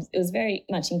 reliable jobs. It was very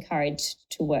much encouraged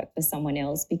to work for someone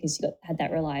else because you had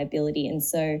that reliability. And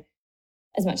so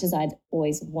as much as I'd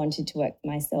always wanted to work for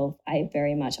myself, I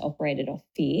very much operated off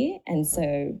fear. And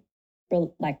so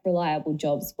reliable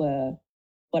jobs were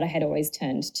what I had always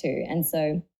turned to. And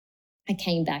so I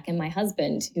came back, and my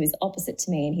husband, who is opposite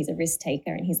to me and he's a risk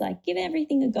taker, and he's like, give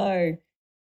everything a go.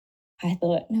 I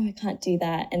thought, no, I can't do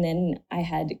that. And then I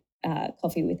had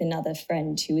coffee with another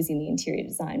friend who was in the interior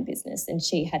design business, and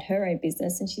she had her own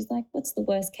business. And she's like, what's the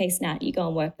worst case, Nat? You go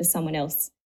and work for someone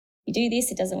else. You do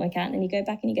this, it doesn't work out, and then you go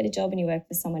back and you get a job and you work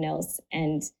for someone else,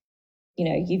 and, you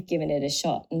know, you've given it a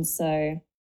shot. And so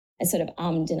I sort of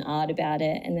ummed and ahed about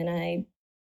it. And then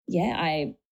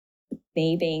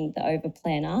me being the over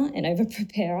planner and over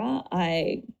preparer,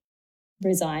 I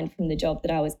resigned from the job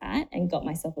that I was at and got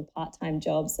myself a part-time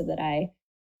job so that I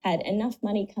had enough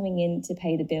money coming in to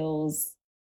pay the bills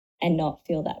and not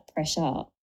feel that pressure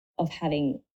of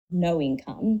having no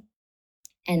income.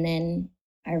 And then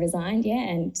I resigned,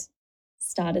 and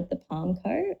started the Palm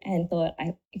Co. and thought,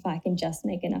 if I can just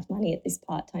make enough money at this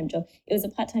part-time job. It was a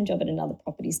part-time job at another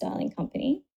property styling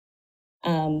company.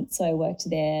 So I worked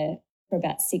there for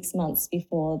about 6 months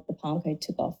before the Palm Co.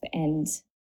 took off, and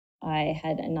I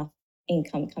had enough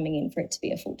income coming in for it to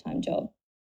be a full-time job.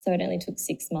 So it only took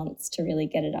 6 months to really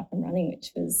get it up and running,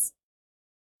 which was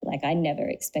like, I never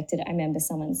expected it. I remember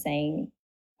someone saying,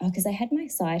 because I had my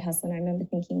side hustle, and I remember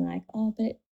thinking like,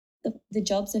 but the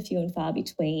jobs are few and far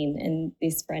between. And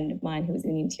this friend of mine who was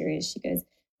in interiors, she goes,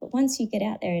 but once you get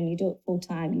out there and you do it full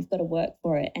time, you've got to work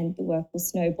for it, and the work will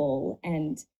snowball.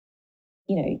 And,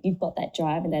 you know, you've got that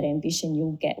drive and that ambition,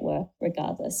 you'll get work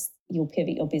regardless. You'll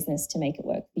pivot your business to make it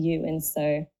work for you. And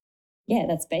so, yeah,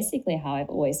 that's basically how I've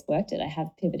always worked it. I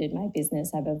have pivoted my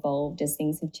business. I've evolved as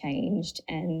things have changed,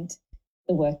 and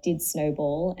the work did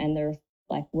snowball, and the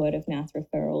word of mouth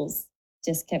referrals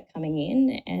just kept coming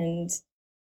in, and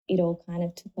it all kind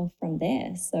of took off from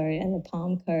there. So, and the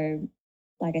Palm Co.,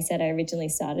 like I said, I originally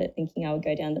started thinking I would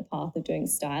go down the path of doing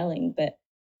styling, but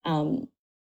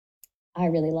I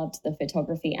really loved the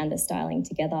photography and the styling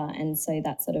together. And so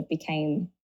that sort of became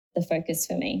the focus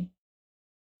for me.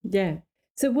 Yeah.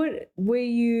 So what were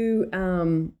you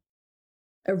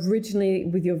originally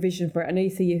with your vision for it? I know you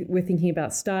said you were thinking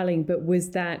about styling, but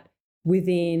was that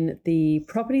within the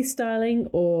property styling,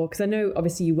 or, because I know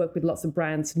obviously you work with lots of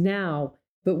brands now,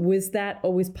 but was that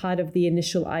always part of the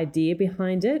initial idea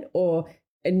behind it, or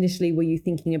initially were you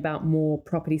thinking about more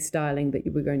property styling that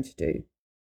you were going to do?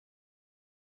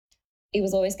 It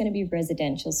was always going to be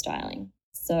residential styling.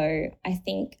 So I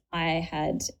think I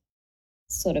had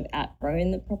sort of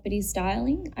outgrown the property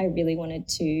styling. I really wanted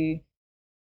to, you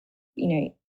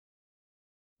know,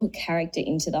 put character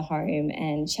into the home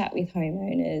and chat with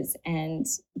homeowners and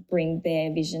bring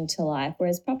their vision to life.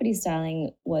 Whereas property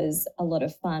styling was a lot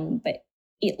of fun, but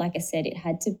it, like I said, it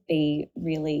had to be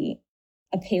really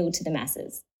appeal to the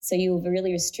masses. So you were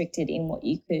really restricted in what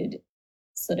you could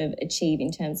sort of achieve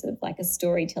in terms of like a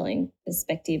storytelling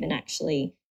perspective, and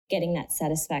actually getting that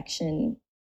satisfaction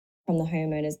from the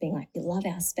homeowners being like, we love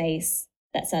our space.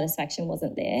 That satisfaction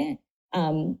wasn't there.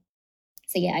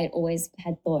 So yeah, I always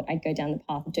had thought I'd go down the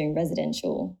path of doing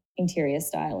residential interior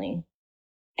styling.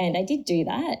 And I did do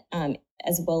that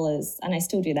as well as, and I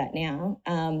still do that now,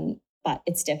 but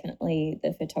it's definitely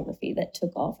the photography that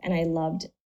took off. And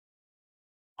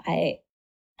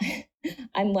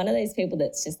I'm one of those people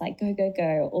that's just like, go, go,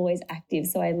 go, always active.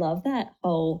 So I love that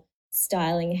whole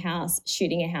styling a house,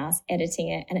 shooting a house, editing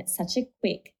it. And it's such a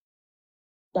quick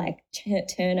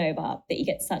turnover that you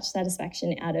get such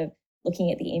satisfaction out of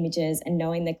looking at the images and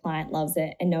knowing the client loves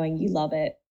it and knowing you love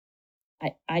it.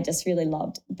 I just really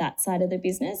loved that side of the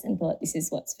business and thought, this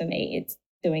is what's for me. It's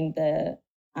doing the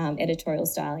editorial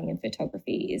styling and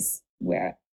photography is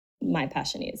where my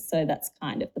passion is. So that's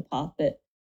kind of the path that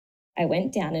I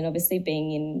went down. And obviously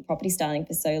being in property styling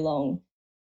for so long,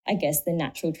 I guess the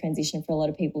natural transition for a lot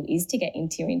of people is to get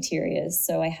into interiors.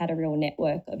 So I had a real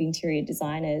network of interior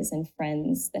designers and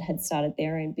friends that had started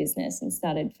their own business and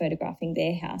started photographing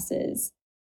their houses.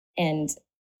 And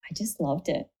I just loved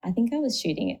it. I think I was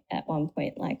shooting it at one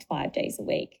point like 5 days a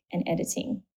week and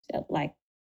editing like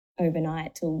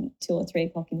overnight till 2 or 3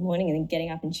 o'clock in the morning, and then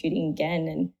getting up and shooting again.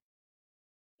 And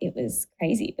it was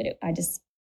crazy, but I just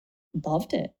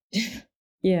loved it.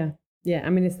 Yeah. Yeah. I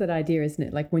mean, it's that idea, isn't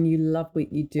it? Like when you love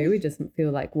what you do, it doesn't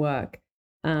feel like work.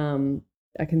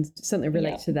 I can certainly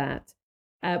relate to that.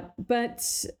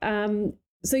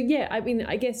 So yeah, I mean,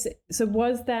 I guess, so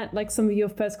was that like some of your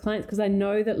first clients? Because I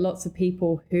know that lots of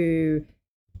people who,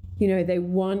 you know, they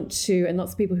want to, and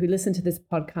lots of people who listen to this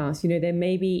podcast, you know, they're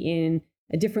maybe in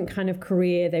a different kind of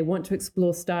career. They want to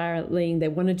explore styling. They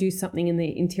want to do something in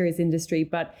the interiors industry,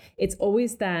 but it's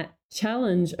always that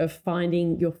challenge of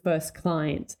finding your first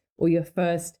client or your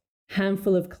first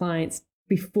handful of clients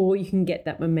before you can get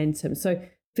that momentum. So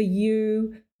for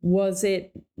you, were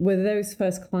those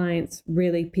first clients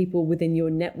really people within your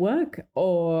network,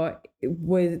 or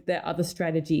were there other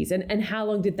strategies? And how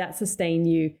long did that sustain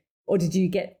you? Or did you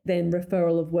get then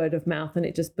referral of word of mouth and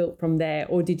it just built from there?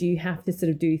 Or did you have to sort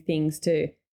of do things to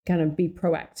kind of be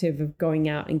proactive of going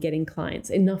out and getting clients,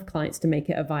 enough clients to make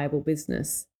it a viable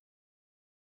business?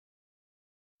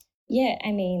 Yeah,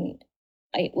 I mean,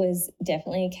 it was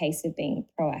definitely a case of being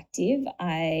proactive.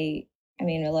 I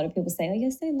mean, a lot of people say, "Oh,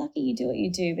 you're so lucky you do what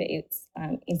you do," but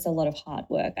it's a lot of hard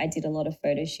work. I did a lot of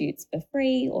photo shoots for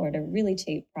free or at a really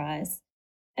cheap price.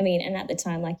 I mean, and at the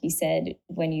time, like you said,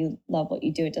 when you love what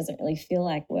you do, it doesn't really feel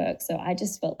like work. So I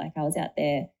just felt like I was out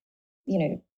there, you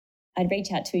know, I'd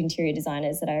reach out to interior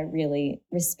designers that I really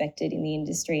respected in the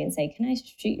industry and say, "Can I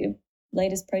shoot your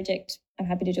latest project? I'm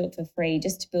happy to do it for free,"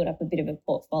 just to build up a bit of a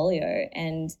portfolio.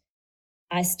 And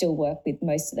I still work with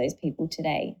most of those people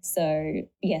today. So,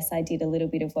 yes, I did a little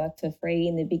bit of work for free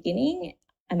in the beginning.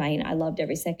 I mean, I loved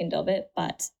every second of it,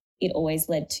 but it always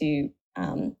led to,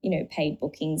 paid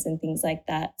bookings and things like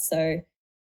that. So,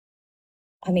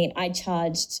 I mean, I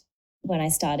charged when I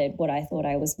started what I thought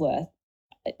I was worth.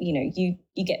 You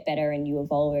get better and you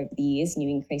evolve over the years and you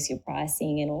increase your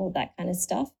pricing and all of that kind of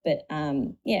stuff. But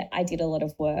yeah, I did a lot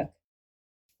of work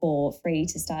for free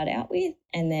to start out with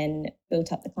and then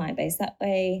built up the client base that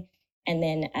way. And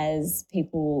then as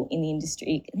people in the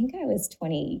industry, I think I was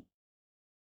 24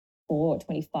 or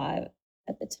 25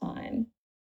 at the time.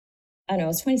 Oh no, I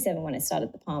was 27 when I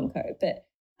started the Palm Co. But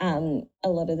a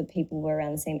lot of the people were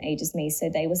around the same age as me. So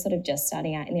they were sort of just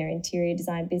starting out in their interior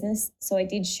design business. So I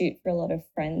did shoot for a lot of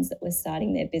friends that were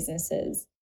starting their businesses.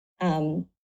 And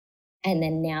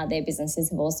then now their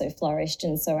businesses have also flourished.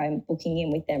 And so I'm booking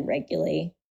in with them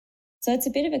regularly. So it's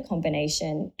a bit of a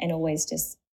combination and always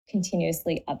just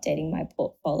continuously updating my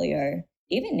portfolio.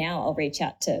 Even now, I'll reach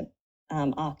out to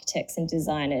architects and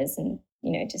designers and,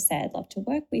 just say, "I'd love to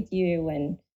work with you,"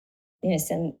 and,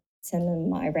 send them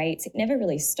my rates. It never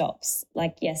really stops.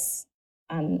 Like, yes,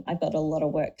 I've got a lot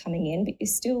of work coming in, but you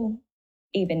still,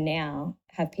 even now,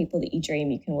 have people that you dream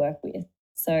you can work with.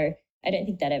 So I don't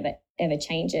think that ever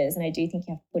changes. And I do think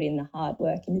you have to put in the hard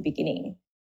work in the beginning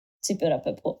to build up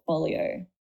a portfolio.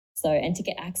 So, and to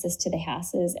get access to the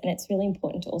houses. And it's really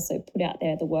important to also put out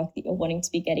there the work that you're wanting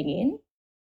to be getting in.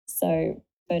 So,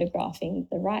 photographing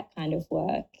the right kind of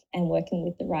work and working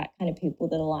with the right kind of people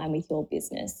that align with your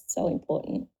business. So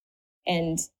important.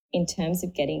 And in terms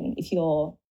of getting, if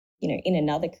you're, in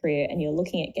another career and you're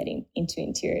looking at getting into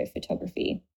interior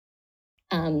photography,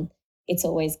 it's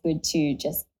always good to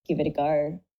just give it a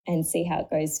go and see how it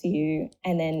goes for you.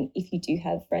 And then if you do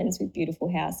have friends with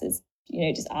beautiful houses,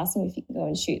 just ask them if you can go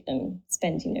and shoot them,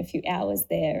 spend, a few hours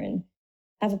there and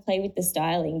have a play with the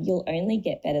styling. You'll only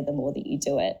get better the more that you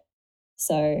do it.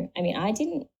 So, I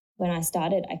mean, when I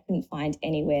started, I couldn't find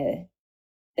anywhere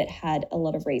that had a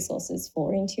lot of resources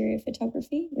for interior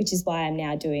photography, which is why I'm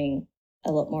now doing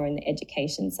a lot more in the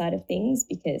education side of things,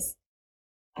 because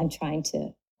I'm trying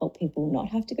to help people not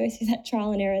have to go through that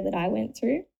trial and error that I went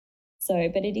through. So,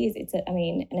 but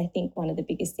and I think one of the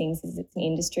biggest things is it's an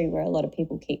industry where a lot of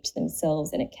people keep to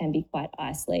themselves and it can be quite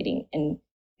isolating, and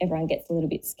everyone gets a little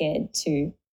bit scared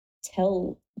to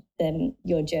tell them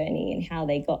your journey and how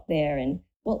they got there and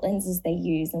what lenses they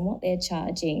use and what they're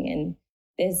charging. And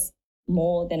there's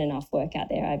more than enough work out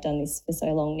there. I've done this for so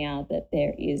long now that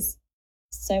there is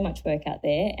so much work out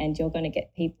there, and you're going to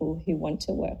get people who want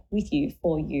to work with you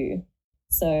for you.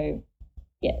 So,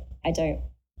 yeah, I don't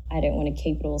want to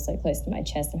keep it all so close to my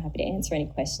chest. I'm happy to answer any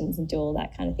questions and do all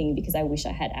that kind of thing, because I wish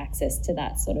I had access to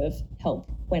that sort of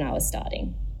help when I was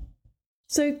starting.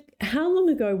 So how long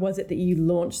ago was it that you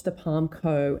launched the Palm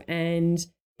Co? And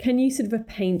can you sort of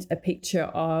paint a picture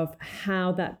of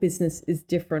how that business is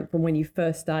different from when you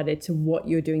first started to what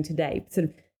you're doing today? Sort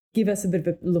of give us a bit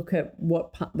of a look at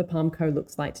what the Palm Co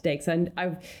looks like today. Because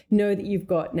I know that you've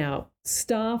got now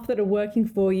staff that are working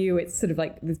for you. It's sort of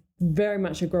like very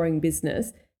much a growing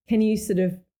business. Can you sort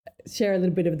of share a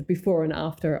little bit of the before and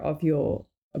after of your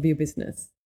business?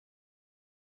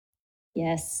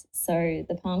 Yes. So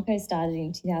the Palm Co started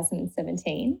in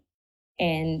 2017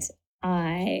 and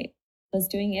I was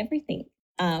doing everything.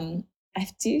 I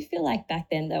do feel like back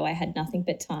then, though, I had nothing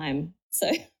but time.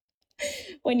 So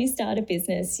when you start a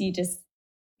business,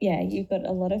 you've got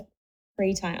a lot of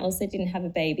free time. I also didn't have a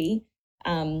baby,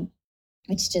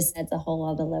 which just adds a whole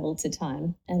other level to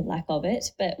time and lack of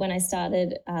it. But when I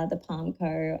started the Palm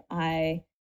Co, I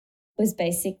was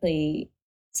basically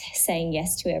saying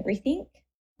yes to everything.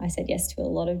 I said yes to a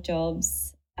lot of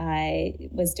jobs. I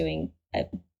was doing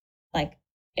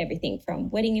everything from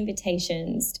wedding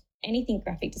invitations, anything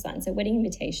graphic design. So wedding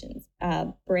invitations,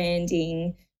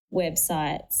 branding,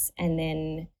 websites, and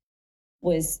then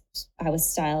I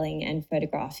was styling and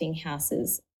photographing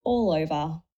houses all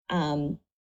over. And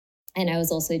I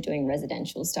was also doing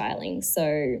residential styling.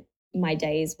 So my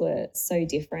days were so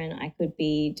different. I could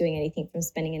be doing anything from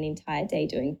spending an entire day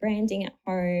doing branding at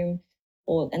home,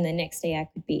 and the next day I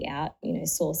could be out,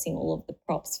 sourcing all of the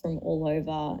props from all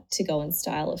over to go and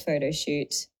style a photo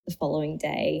shoot the following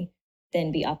day,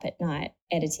 then be up at night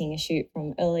editing a shoot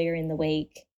from earlier in the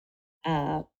week.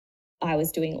 I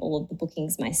was doing all of the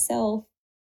bookings myself.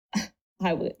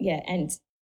 And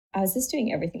I was just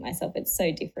doing everything myself. It's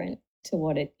so different to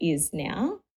what it is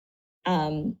now.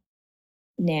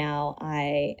 Now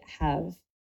I have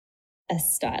a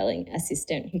styling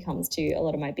assistant who comes to a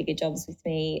lot of my bigger jobs with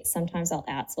me. Sometimes I'll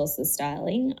outsource the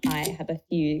styling. I have a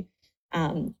few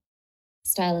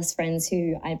stylist friends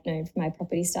who I've known from my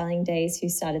property styling days who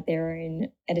started their own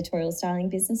editorial styling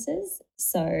businesses.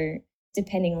 So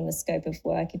depending on the scope of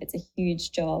work, if it's a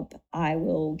huge job, I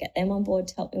will get them on board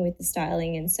to help me with the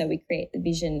styling. And so we create the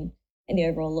vision and the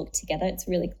overall look together. It's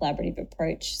a really collaborative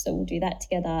approach. So we'll do that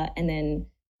together. And then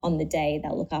on the day,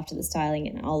 they'll look after the styling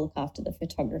and I'll look after the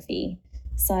photography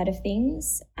side of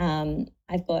things.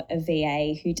 I've got a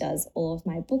VA who does all of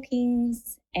my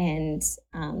bookings, and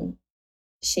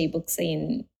she books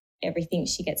in everything.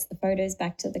 She gets the photos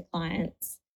back to the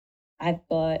clients. I've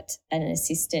got an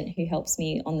assistant who helps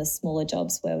me on the smaller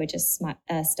jobs where we're just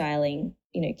styling,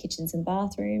 kitchens and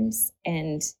bathrooms,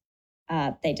 and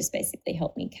they just basically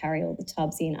help me carry all the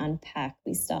tubs in, unpack,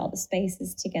 we style the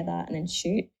spaces together and then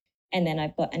shoot. And then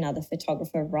I've got another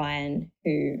photographer, Ryan,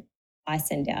 who I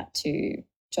send out to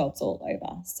jobs all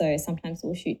over. So sometimes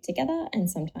we'll shoot together and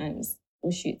sometimes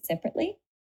we'll shoot separately.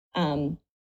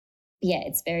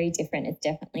 It's very different. It's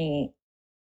definitely,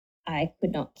 I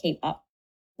could not keep up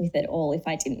with it all if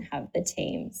I didn't have the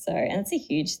team. So, and it's a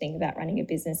huge thing about running a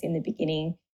business in the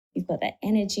beginning. You've got that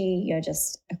energy, you're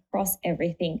just across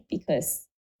everything because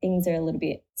things are a little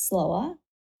bit slower.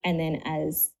 And then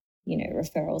as,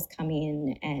 referrals come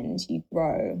in and you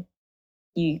grow,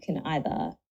 you can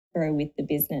either grow with the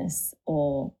business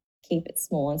or keep it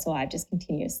small. And so I've just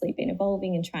continuously been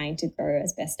evolving and trying to grow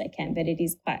as best I can. But it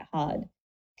is quite hard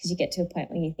because you get to a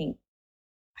point where you think,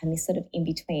 I'm this sort of in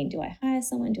between. Do I hire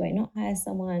someone? Do I not hire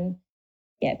someone?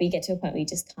 Yeah, but you get to a point where you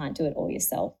just can't do it all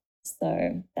yourself.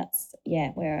 So that's,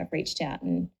 where I've reached out,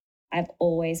 and I've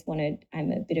always wanted,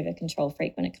 I'm a bit of a control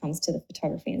freak when it comes to the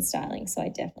photography and styling. So I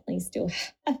definitely still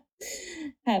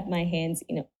have my hands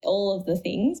in all of the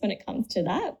things when it comes to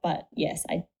that. But yes,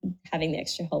 having the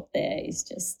extra help there is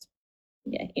just,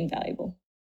 invaluable.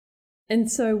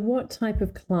 And so what type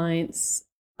of clients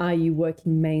are you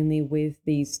working mainly with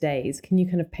these days? Can you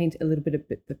kind of paint a little bit of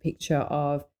the picture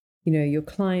of, your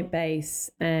client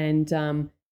base and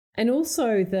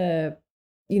also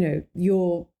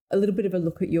your a little bit of a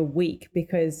look at your week,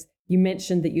 because you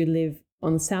mentioned that you live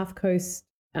on the south coast,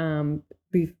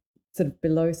 sort of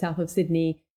below south of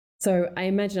Sydney. So I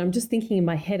imagine, I'm just thinking in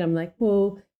my head, I'm like,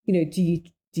 well, do you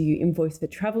invoice for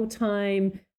travel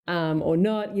time or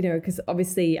not? Because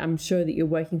obviously I'm sure that you're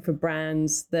working for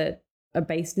brands that are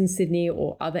based in Sydney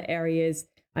or other areas.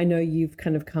 I know you've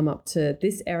kind of come up to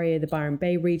this area, the Byron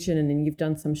Bay region, and then you've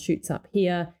done some shoots up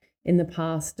here in the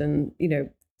past, and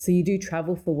so you do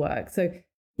travel for work. So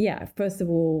first of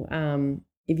all,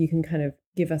 if you can kind of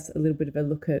give us a little bit of a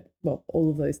look at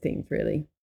all of those things really.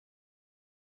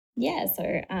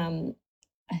 So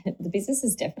the business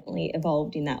has definitely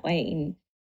evolved in that way.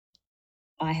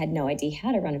 I had no idea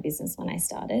how to run a business when I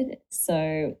started.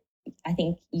 So I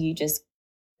think you just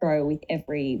grow with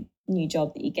every new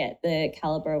job that you get. The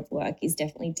caliber of work is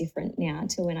definitely different now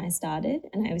to when I started.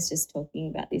 And I was just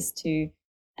talking about this to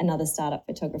another startup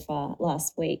photographer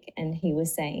last week, and he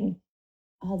was saying,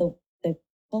 the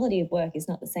quality of work is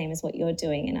not the same as what you're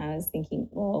doing. And I was thinking,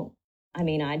 well, I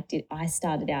mean, I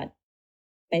started out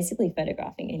basically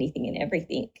photographing anything and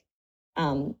everything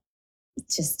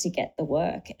just to get the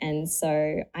work. And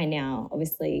so I now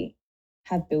obviously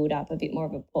have built up a bit more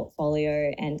of a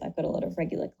portfolio, and I've got a lot of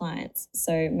regular clients.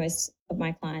 So most of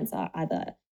my clients are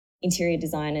either interior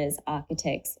designers,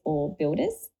 architects, or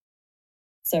builders.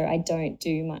 So I don't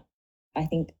do much. I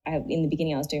think in the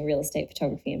beginning I was doing real estate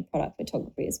photography and product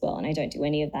photography as well, and I don't do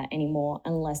any of that anymore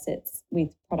unless it's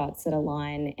with products that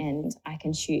align and I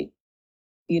can shoot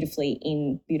beautifully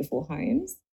in beautiful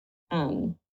homes.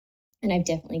 And I've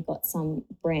definitely got some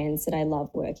brands that I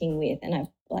love working with, and I've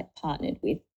partnered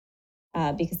with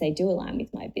because they do align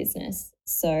with my business.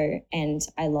 So, and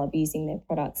I love using their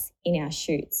products in our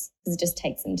shoots because it just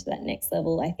takes them to that next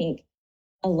level. I think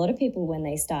a lot of people, when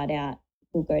they start out,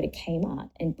 will go to Kmart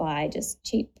and buy just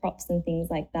cheap props and things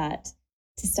like that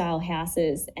to style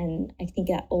houses. And I think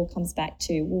that all comes back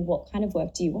to, well, what kind of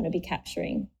work do you want to be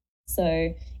capturing? So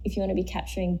if you want to be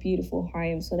capturing beautiful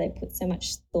homes where they put so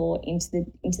much thought into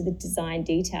the design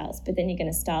details, but then you're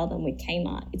going to style them with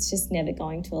Kmart, it's just never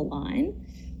going to align.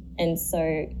 And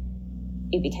so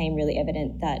it became really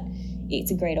evident that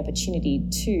it's a great opportunity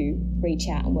to reach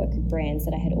out and work with brands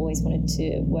that I had always wanted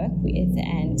to work with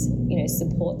and,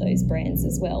 support those brands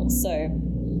as well. So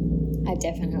I've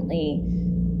definitely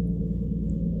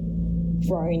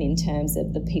grown in terms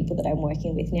of the people that I'm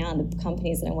working with now, and the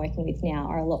companies that I'm working with now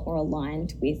are a lot more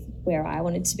aligned with where I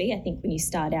wanted to be. I think when you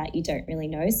start out, you don't really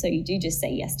know, so you do just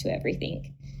say yes to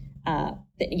everything.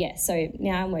 So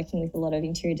now I'm working with a lot of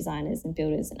interior designers and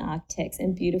builders and architects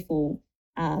and beautiful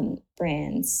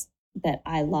brands that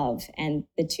I love, and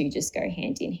the two just go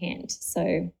hand in hand.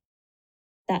 So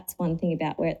that's one thing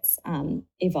about where it's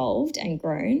evolved and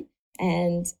grown.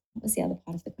 And what was the other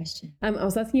part of the question? I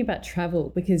was asking about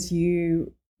travel, because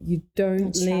you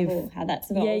don't live travel, how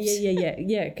that's evolved.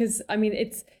 Yeah. Because I mean,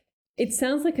 it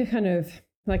sounds like a kind of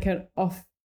like an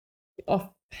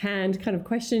offhand kind of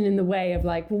question in the way of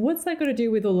like, well, what's that got to do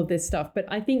with all of this stuff? But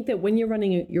I think that when you're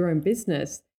running your own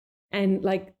business, and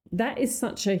like that is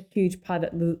such a huge part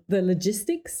of the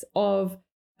logistics of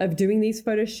doing these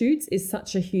photo shoots is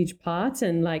such a huge part.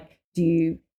 And like, do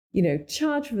you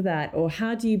charge for that, or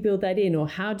how do you build that in, or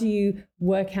how do you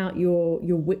work out your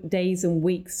days and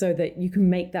weeks so that you can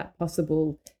make that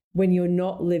possible when you're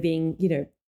not living, if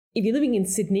you're living in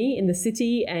Sydney, in the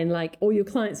city, and like all your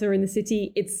clients are in the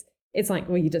city, it's like,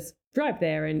 well, you just drive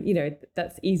there and,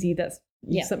 that's easy. That's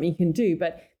something you can do.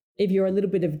 But if you're a little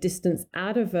bit of distance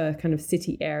out of a kind of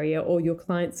city area, or your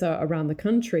clients are around the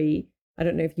country, I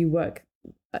don't know if you work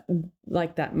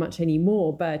like that much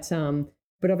anymore, but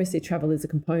obviously travel is a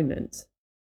component.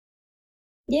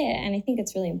 Yeah, and I think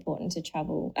it's really important to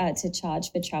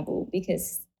charge for travel,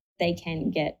 because they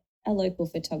can get a local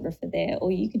photographer there,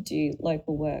 or you could do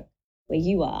local work where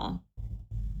you are.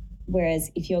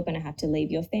 Whereas if you're going to have to leave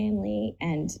your family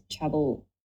and travel,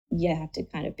 you have to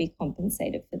kind of be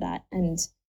compensated for that. And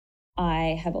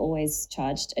I have always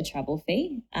charged a travel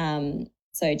fee.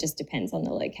 So it just depends on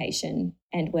the location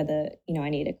and whether, I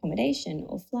need accommodation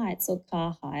or flights or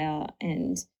car hire.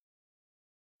 And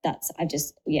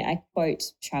I quote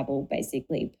travel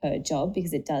basically per job,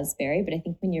 because it does vary. But I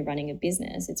think when you're running a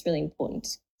business, it's really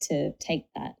important to take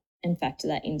that and factor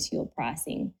that into your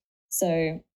pricing.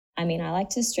 So, I mean, I like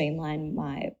to streamline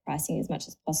my pricing as much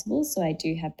as possible. So I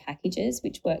do have packages,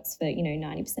 which works for,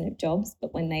 90% of jobs.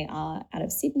 But when they are out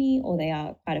of Sydney or they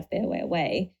are quite a fair way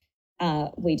away,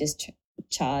 we just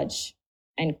charge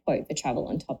and quote for travel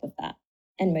on top of that.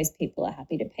 And most people are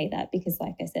happy to pay that, because,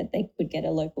 like I said, they could get a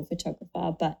local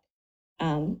photographer, but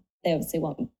they obviously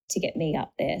want to get me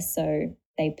up there, so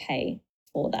they pay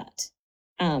for that.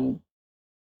 And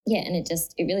it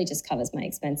really just covers my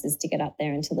expenses to get up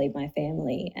there and to leave my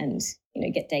family and,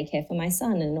 get daycare for my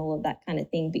son and all of that kind of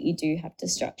thing. But you do have to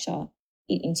structure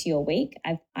it into your week.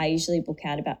 I usually book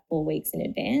out about 4 weeks in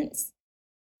advance.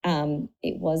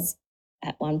 It was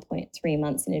at one point 3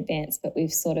 months in advance, but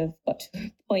we've sort of got to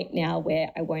a point now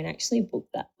where I won't actually book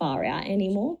that far out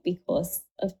anymore because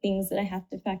of things that I have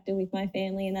to factor with my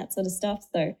family and that sort of stuff.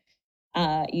 So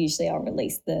usually I'll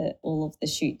release all of the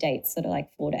shoot dates sort of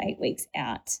like 4 to 8 weeks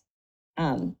out.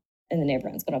 And then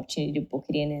everyone's got opportunity to book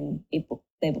it in, and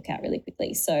they book out really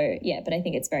quickly. So yeah, but I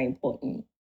think it's very important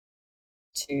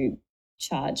to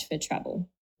charge for travel.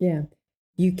 Yeah.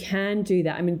 You can do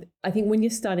that. I mean, I think when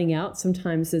you're starting out,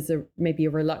 sometimes there's maybe a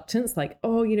reluctance, like,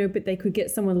 oh, but they could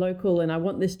get someone local and I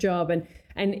want this job.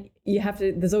 And you have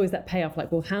to, there's always that payoff,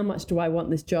 like, well, how much do I want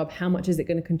this job? How much is it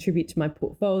going to contribute to my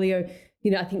portfolio?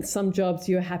 I think some jobs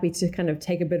you're happy to kind of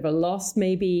take a bit of a loss,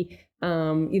 maybe,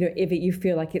 if you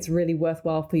feel like it's really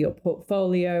worthwhile for your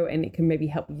portfolio and it can maybe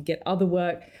help you get other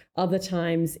work. Other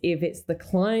times, if it's the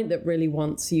client that really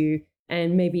wants you,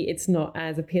 and maybe it's not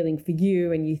as appealing for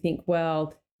you, and you think,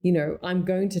 well, I'm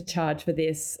going to charge for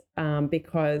this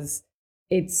because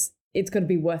it's got to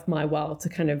be worth my while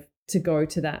to go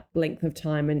to that length of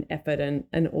time and effort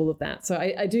and all of that. So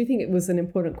I do think it was an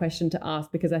important question to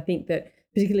ask, because I think that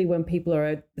particularly when people are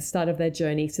at the start of their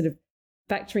journey, sort of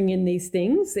factoring in these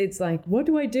things, it's like, what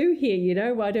do I do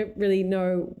here? I don't really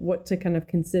know what to kind of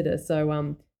consider.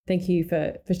 So thank you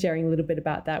for sharing a little bit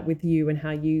about that with you and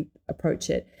how you approach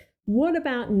it. What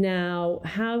about now?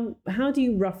 How do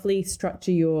you roughly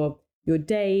structure your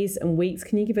days and weeks?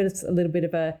 Can you give us a little bit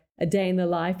of a day in the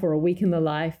life or a week in the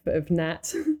life of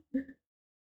Nat?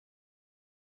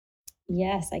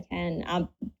 Yes, I can.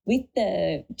 With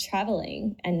the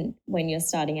traveling and when you're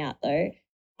starting out though,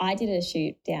 I did a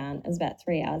shoot down, it was about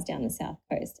 3 hours down the South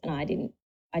Coast, and I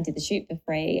did the shoot for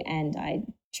free, and I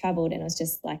traveled, and it was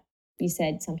just like you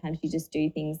said, sometimes you just do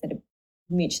things that are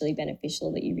mutually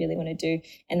beneficial that you really want to do.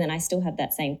 And then I still have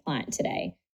that same client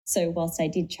today. So whilst I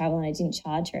did travel and I didn't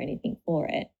charge her anything for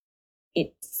it,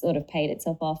 it sort of paid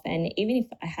itself off. And even if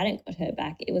I hadn't got her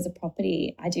back, it was a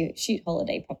property. I do shoot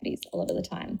holiday properties a lot of the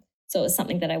time. So it was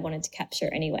something that I wanted to capture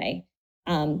anyway.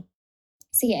 Um,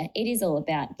 so yeah, it is all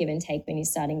about give and take when you're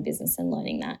starting a business and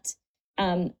learning that.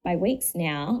 My weeks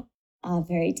now are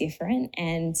very different,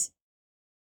 and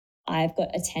I've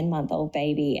got a 10-month-old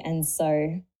baby. And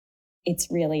so it's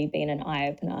really been an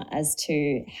eye-opener as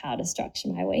to how to structure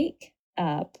my week.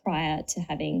 Prior to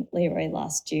having Leroy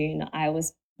last June, I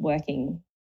was working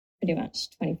pretty much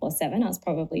 24/7. I was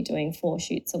probably doing 4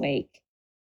 shoots a week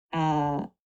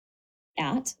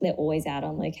out. They're always out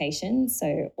on location,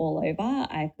 so all over.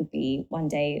 I could be one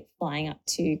day flying up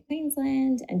to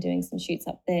Queensland and doing some shoots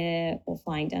up there, or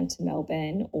flying down to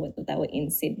Melbourne, or whether they were in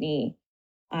Sydney.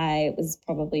 I was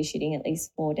probably shooting at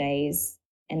least 4 days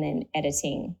and then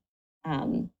editing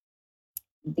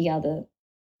the other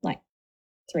like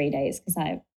 3 days, because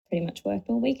I pretty much worked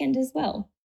all weekend as well.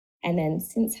 And then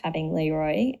since having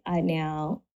Leroy, I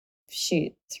now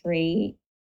shoot 3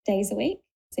 days a week.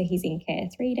 So he's in care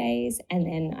 3 days, and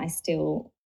then I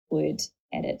still would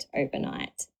edit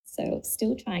overnight. So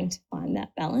still trying to find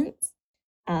that balance.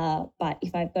 But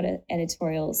if I've got an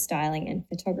editorial, styling, and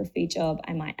photography job,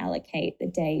 I might allocate the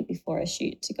day before a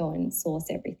shoot to go and source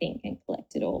everything and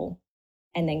collect it all,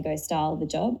 and then go style the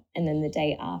job. And then the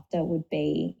day after would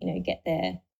be, get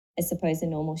there. I suppose a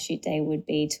normal shoot day would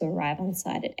be to arrive on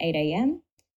site at 8 a.m.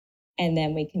 And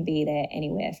then we can be there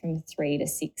anywhere from 3 to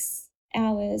 6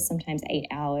 hours, sometimes 8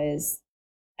 hours.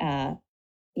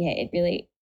 It really,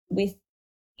 with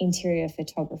interior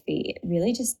photography, it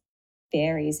really just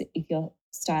varies if you're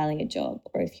styling a job,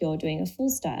 or if you're doing a full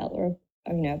style, or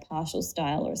a partial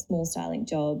style, or a small styling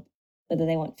job, whether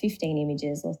they want 15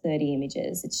 images or 30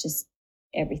 images. It's just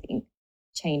everything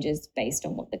changes based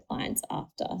on what the client's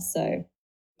after. So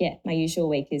yeah, my usual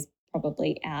week is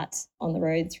probably out on the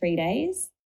road 3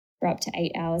 days for up to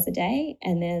 8 hours a day.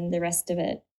 And then the rest of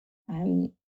it,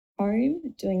 I'm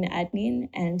home doing the admin,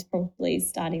 and probably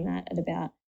starting that at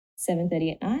about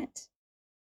 7:30 at night,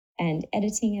 and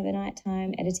editing over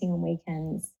nighttime, editing on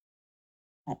weekends.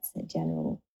 That's a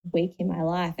general week in my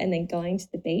life. And then going to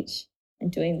the beach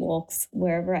and doing walks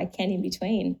wherever I can in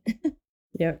between.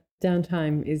 Yep.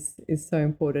 Downtime is so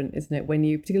important, isn't it?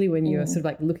 Particularly when you're sort of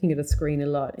like looking at a screen a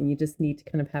lot, and you just need to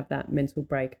kind of have that mental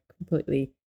break.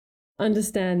 Completely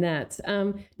understand that.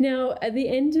 Now, at the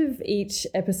end of each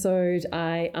episode,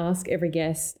 I ask every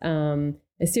guest a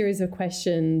series of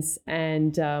questions,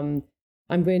 and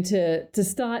I'm going to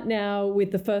start now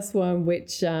with the first one,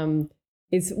 which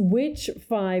is, which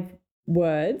 5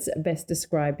 words best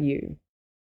describe you?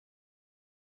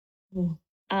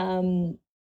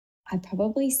 I'd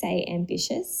probably say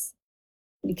ambitious,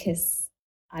 because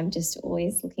I'm just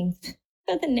always looking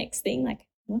for the next thing, like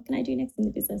what can I do next in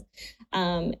the business?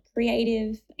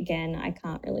 Creative, again, I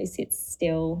can't really sit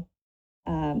still.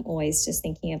 Always just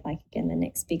thinking of, like, again, the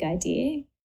next big idea.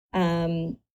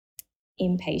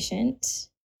 Impatient.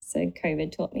 So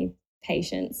COVID taught me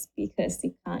patience, because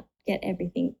you can't get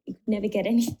everything. You could never get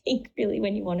anything really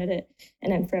when you wanted it.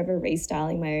 And I'm forever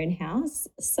restyling my own house.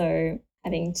 So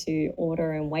having to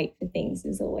order and wait for things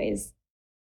is always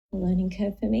a learning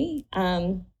curve for me.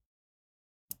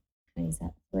 Is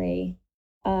that 3?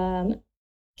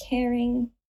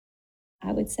 Caring,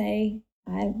 I would say.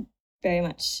 I'm very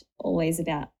much always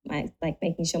about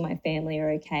making sure my family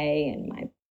are okay, and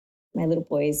my little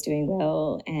boy is doing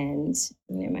well, and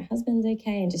my husband's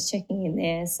okay, and just checking in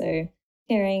there. So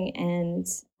caring, and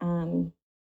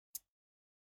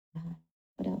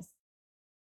what else?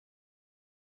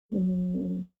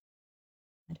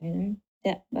 I don't know.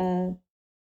 Yeah,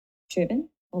 driven,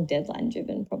 or deadline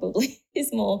driven probably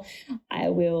is more. I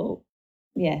will,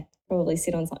 probably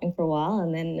sit on something for a while,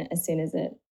 and then as soon as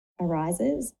it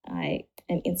arises, I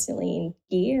am instantly in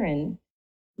gear and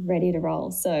ready to roll.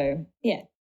 So yeah,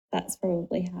 that's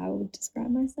probably how I would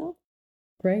describe myself.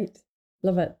 Great.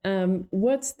 Love it.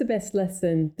 What's the best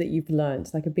lesson that you've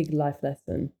learned, like a big life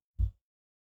lesson?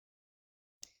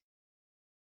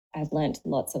 I've learned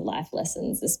lots of life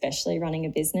lessons, especially running a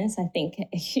business. I think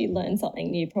you learn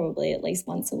something new probably at least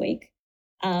once a week.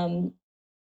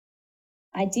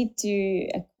 I did do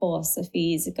a course a few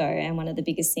years ago, and one of the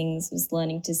biggest things was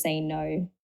learning to say no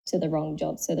to the wrong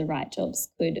jobs so the right jobs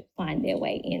could find their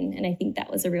way in. And I think that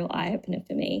was a real eye-opener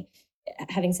for me.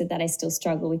 having said that, I still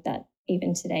struggle with that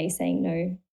even today, saying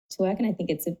no to work. And I think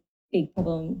it's a big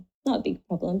problem, not a big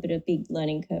problem, but a big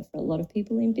learning curve for a lot of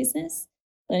people in business,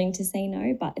 learning to say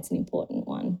no, but it's an important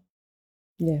one.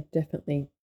 Yeah, definitely.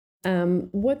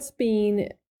 What's been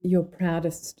your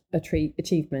proudest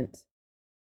achievement?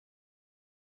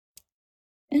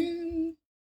 I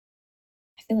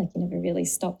feel like you never really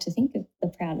stop to think of the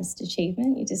proudest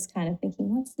achievement. You're just kind of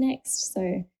thinking, what's next?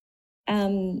 So,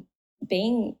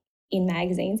 being in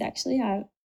magazines, actually, I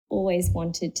always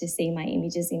wanted to see my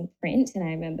images in print. And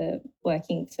I remember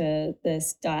working for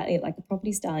like a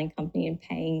property styling company and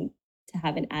paying to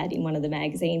have an ad in one of the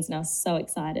magazines. And I was so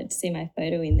excited to see my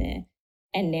photo in there.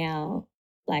 And now,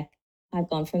 like, I've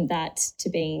gone from that to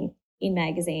being in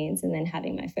magazines and then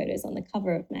having my photos on the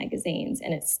cover of magazines.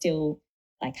 And it's still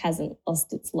like hasn't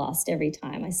lost its lust. Every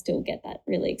time I still get that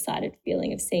really excited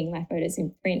feeling of seeing my photos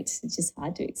in print. It's just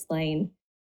hard to explain.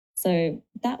 So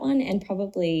that one, and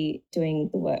probably doing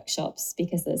the workshops,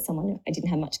 because as someone, I didn't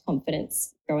have much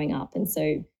confidence growing up. And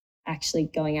so actually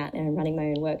going out and running my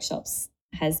own workshops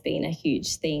has been a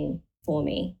huge thing for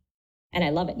me. And I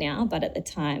love it now, but at the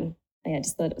time, I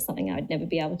just thought it was something I would never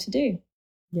be able to do.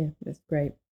 Yeah, that's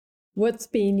great. What's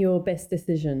been your best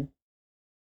decision?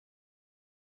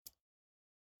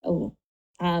 Oh,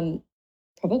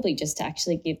 probably just to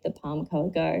actually give the Palm Co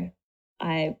a go.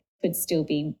 I could still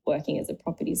be working as a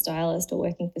property stylist or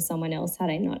working for someone else had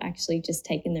I not actually just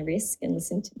taken the risk and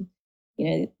listened to,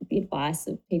 the advice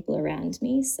of people around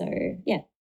me. So yeah,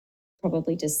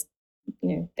 probably just,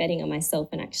 betting on myself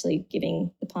and actually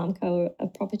giving the Palm Co a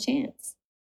proper chance.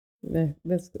 No,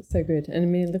 that's so good. And I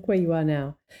mean, look where you are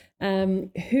now.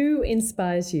 Who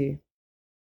inspires you?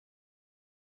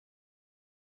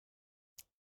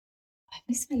 I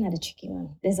always find that a tricky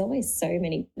one. There's always so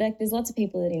many, like there's lots of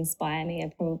people that inspire me.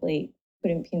 I probably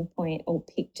couldn't pinpoint or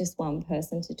pick just one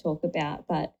person to talk about,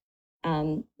 but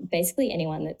basically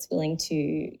anyone that's willing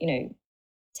to,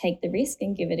 take the risk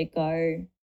and give it a go.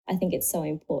 I think it's so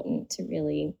important to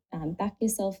really back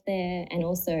yourself there. And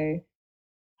also,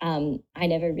 I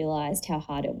never realized how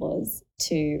hard it was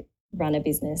to run a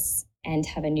business and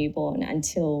have a newborn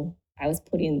until I was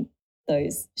put in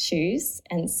those shoes.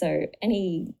 And so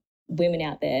any women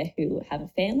out there who have a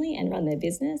family and run their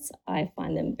business, I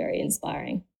find them very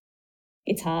inspiring.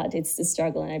 It's hard, it's the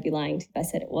struggle, and I'd be lying if I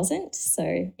said it wasn't.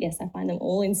 So yes, I find them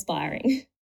all inspiring.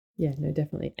 Yeah, no,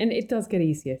 definitely. And it does get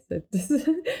easier. So just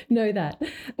know that.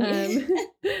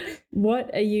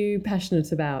 What are you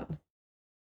passionate about?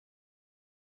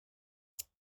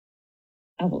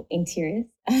 Well, interiors,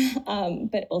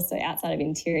 but also outside of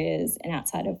interiors and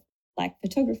outside of like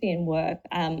photography and work,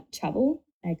 travel.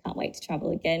 I can't wait to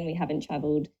travel again. We haven't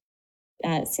traveled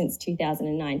since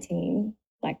 2019,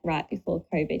 like right before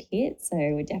COVID hit. So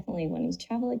we're definitely wanting to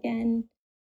travel again.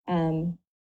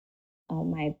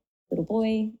 My little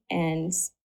boy and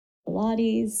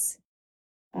Pilates,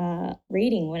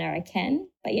 reading whenever I can.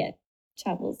 But yeah,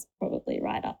 travel's probably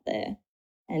right up there.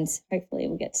 And hopefully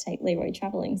we'll get to take Leroy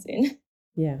traveling soon.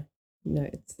 Yeah, no,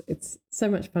 it's so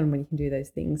much fun when you can do those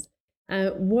things.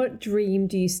 What dream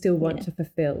do you still want to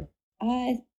fulfill?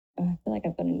 I feel like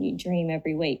I've got a new dream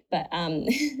every week, but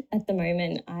at the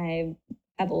moment I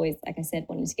have always, like I said,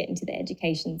 wanted to get into the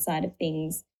education side of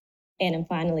things, and I'm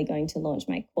finally going to launch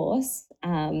my course.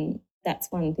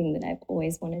 That's one thing that I've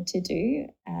always wanted to do.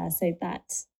 So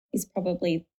that is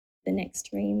probably the next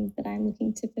dream that I'm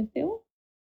looking to fulfill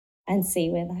and see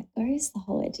where that goes, the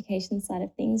whole education side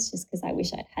of things, just because I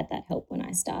wish I'd had that help when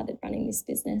I started running this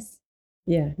business.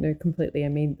 Yeah, no, completely. I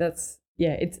mean,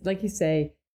 it's like you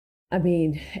say, I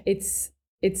mean, it's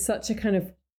such a kind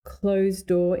of closed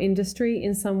door industry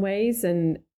in some ways.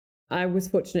 And I was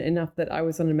fortunate enough that I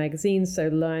was on a magazine, so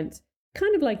learnt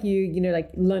kind of like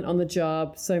like learnt on the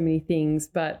job so many things.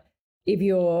 But if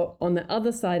you're on the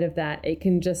other side of that, it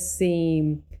can just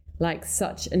seem like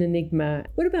such an enigma.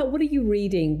 What are you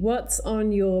reading? What's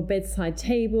on your bedside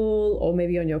table or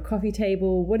maybe on your coffee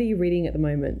table? What are you reading at the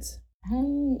moment?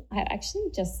 I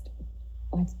actually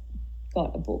I've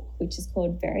got a book which is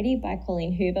called Verity by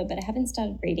Colleen Hoover, but I haven't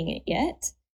started reading it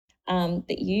yet.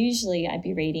 But usually I'd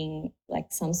be reading like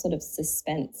some sort of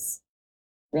suspense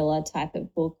thriller type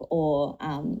of book, or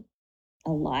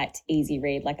a light, easy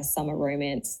read, like a summer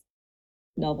romance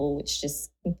novel, which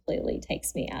just completely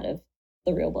takes me out of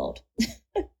the real world.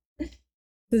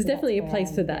 There's definitely a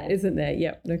place for that, isn't there?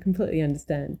 Yep, I completely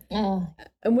understand. And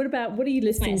what are you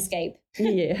listening to? My escape.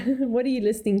 Yeah. What are you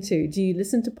listening to? Do you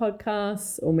listen to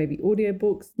podcasts or maybe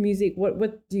audiobooks, music?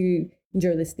 What do you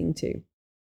enjoy listening to?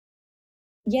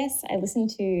 Yes, I listen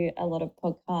to a lot of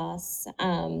podcasts.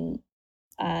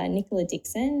 Nicola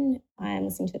Dixon, I am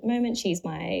listening to at the moment. She's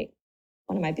my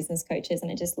one of my business coaches, and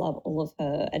I just love all of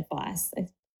her advice. I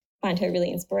find her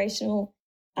really inspirational.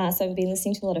 So I've been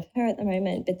listening to a lot of her at the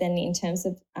moment. But then in terms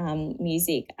of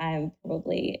music, I'm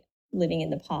probably living in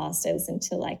the past. I listen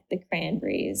to like the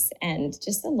Cranberries and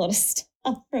just a lot of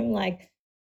stuff from like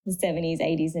the 70s,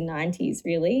 80s and 90s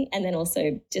really. And then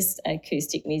also just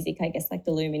acoustic music, I guess, like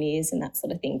the Lumineers and that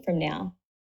sort of thing from now.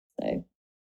 So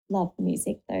love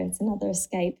music though. It's another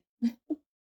escape.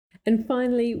 And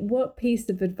finally, what piece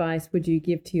of advice would you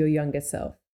give to your younger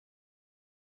self?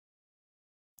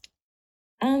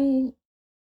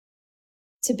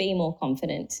 To be more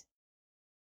confident,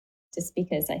 just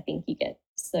because I think you get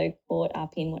so caught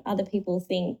up in what other people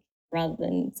think rather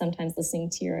than sometimes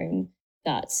listening to your own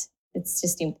gut. It's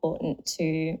just important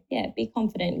to, be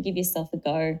confident, give yourself a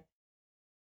go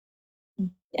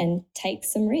and take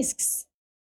some risks.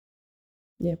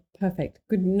 Yeah, perfect.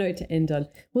 Good note to end on.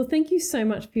 Well, thank you so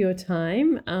much for your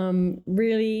time.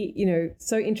 Really,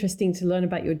 so interesting to learn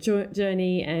about your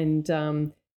journey and,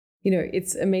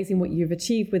 it's amazing what you've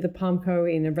achieved with the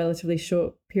Palmco in a relatively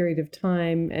short period of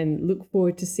time, and look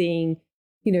forward to seeing,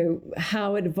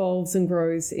 how it evolves and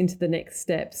grows into the next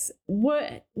steps.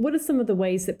 What are some of the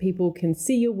ways that people can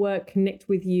see your work, connect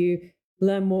with you,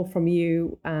 learn more from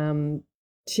you,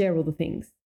 share all the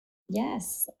things?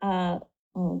 Yes. Or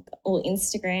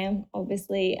Instagram,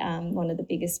 obviously, one of the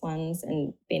biggest ones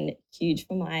and been huge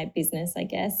for my business, I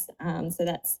guess. So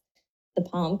that's the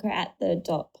Palmco at the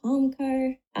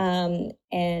 .palmco, and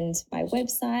my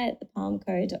website,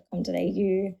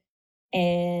 thepalmco.com.au.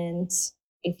 And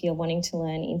if you're wanting to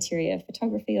learn interior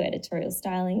photography or editorial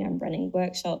styling, I'm running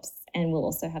workshops, and we'll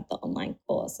also have the online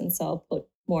course. And so I'll put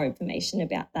more information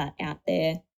about that out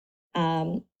there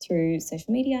through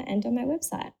social media and on my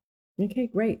website. Okay,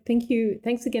 great. Thank you.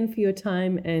 Thanks again for your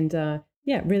time. And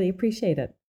really appreciate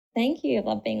it. Thank you. I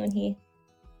love being on here.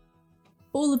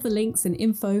 All of the links and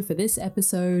info for this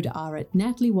episode are at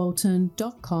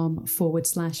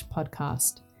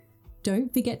nataliewalton.com/podcast.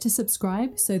 Don't forget to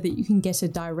subscribe so that you can get a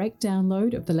direct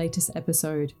download of the latest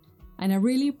episode. And I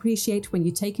really appreciate when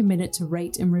you take a minute to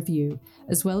rate and review,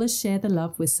 as well as share the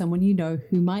love with someone you know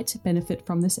who might benefit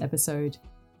from this episode,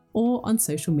 or on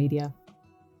social media.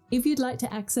 If you'd like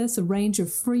to access a range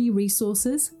of free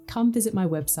resources, come visit my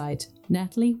website,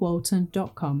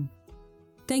 nataliewalton.com.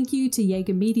 Thank you to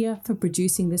Jaeger Media for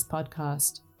producing this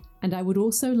podcast. And I would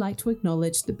also like to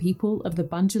acknowledge the people of the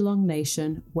Bundjalung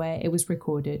Nation where it was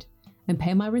recorded, and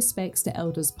pay my respects to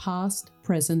elders past,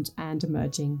 present, and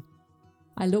emerging.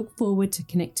 I look forward to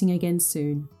connecting again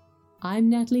soon. I'm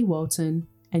Natalie Walton,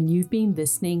 and you've been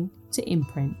listening to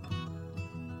Imprint.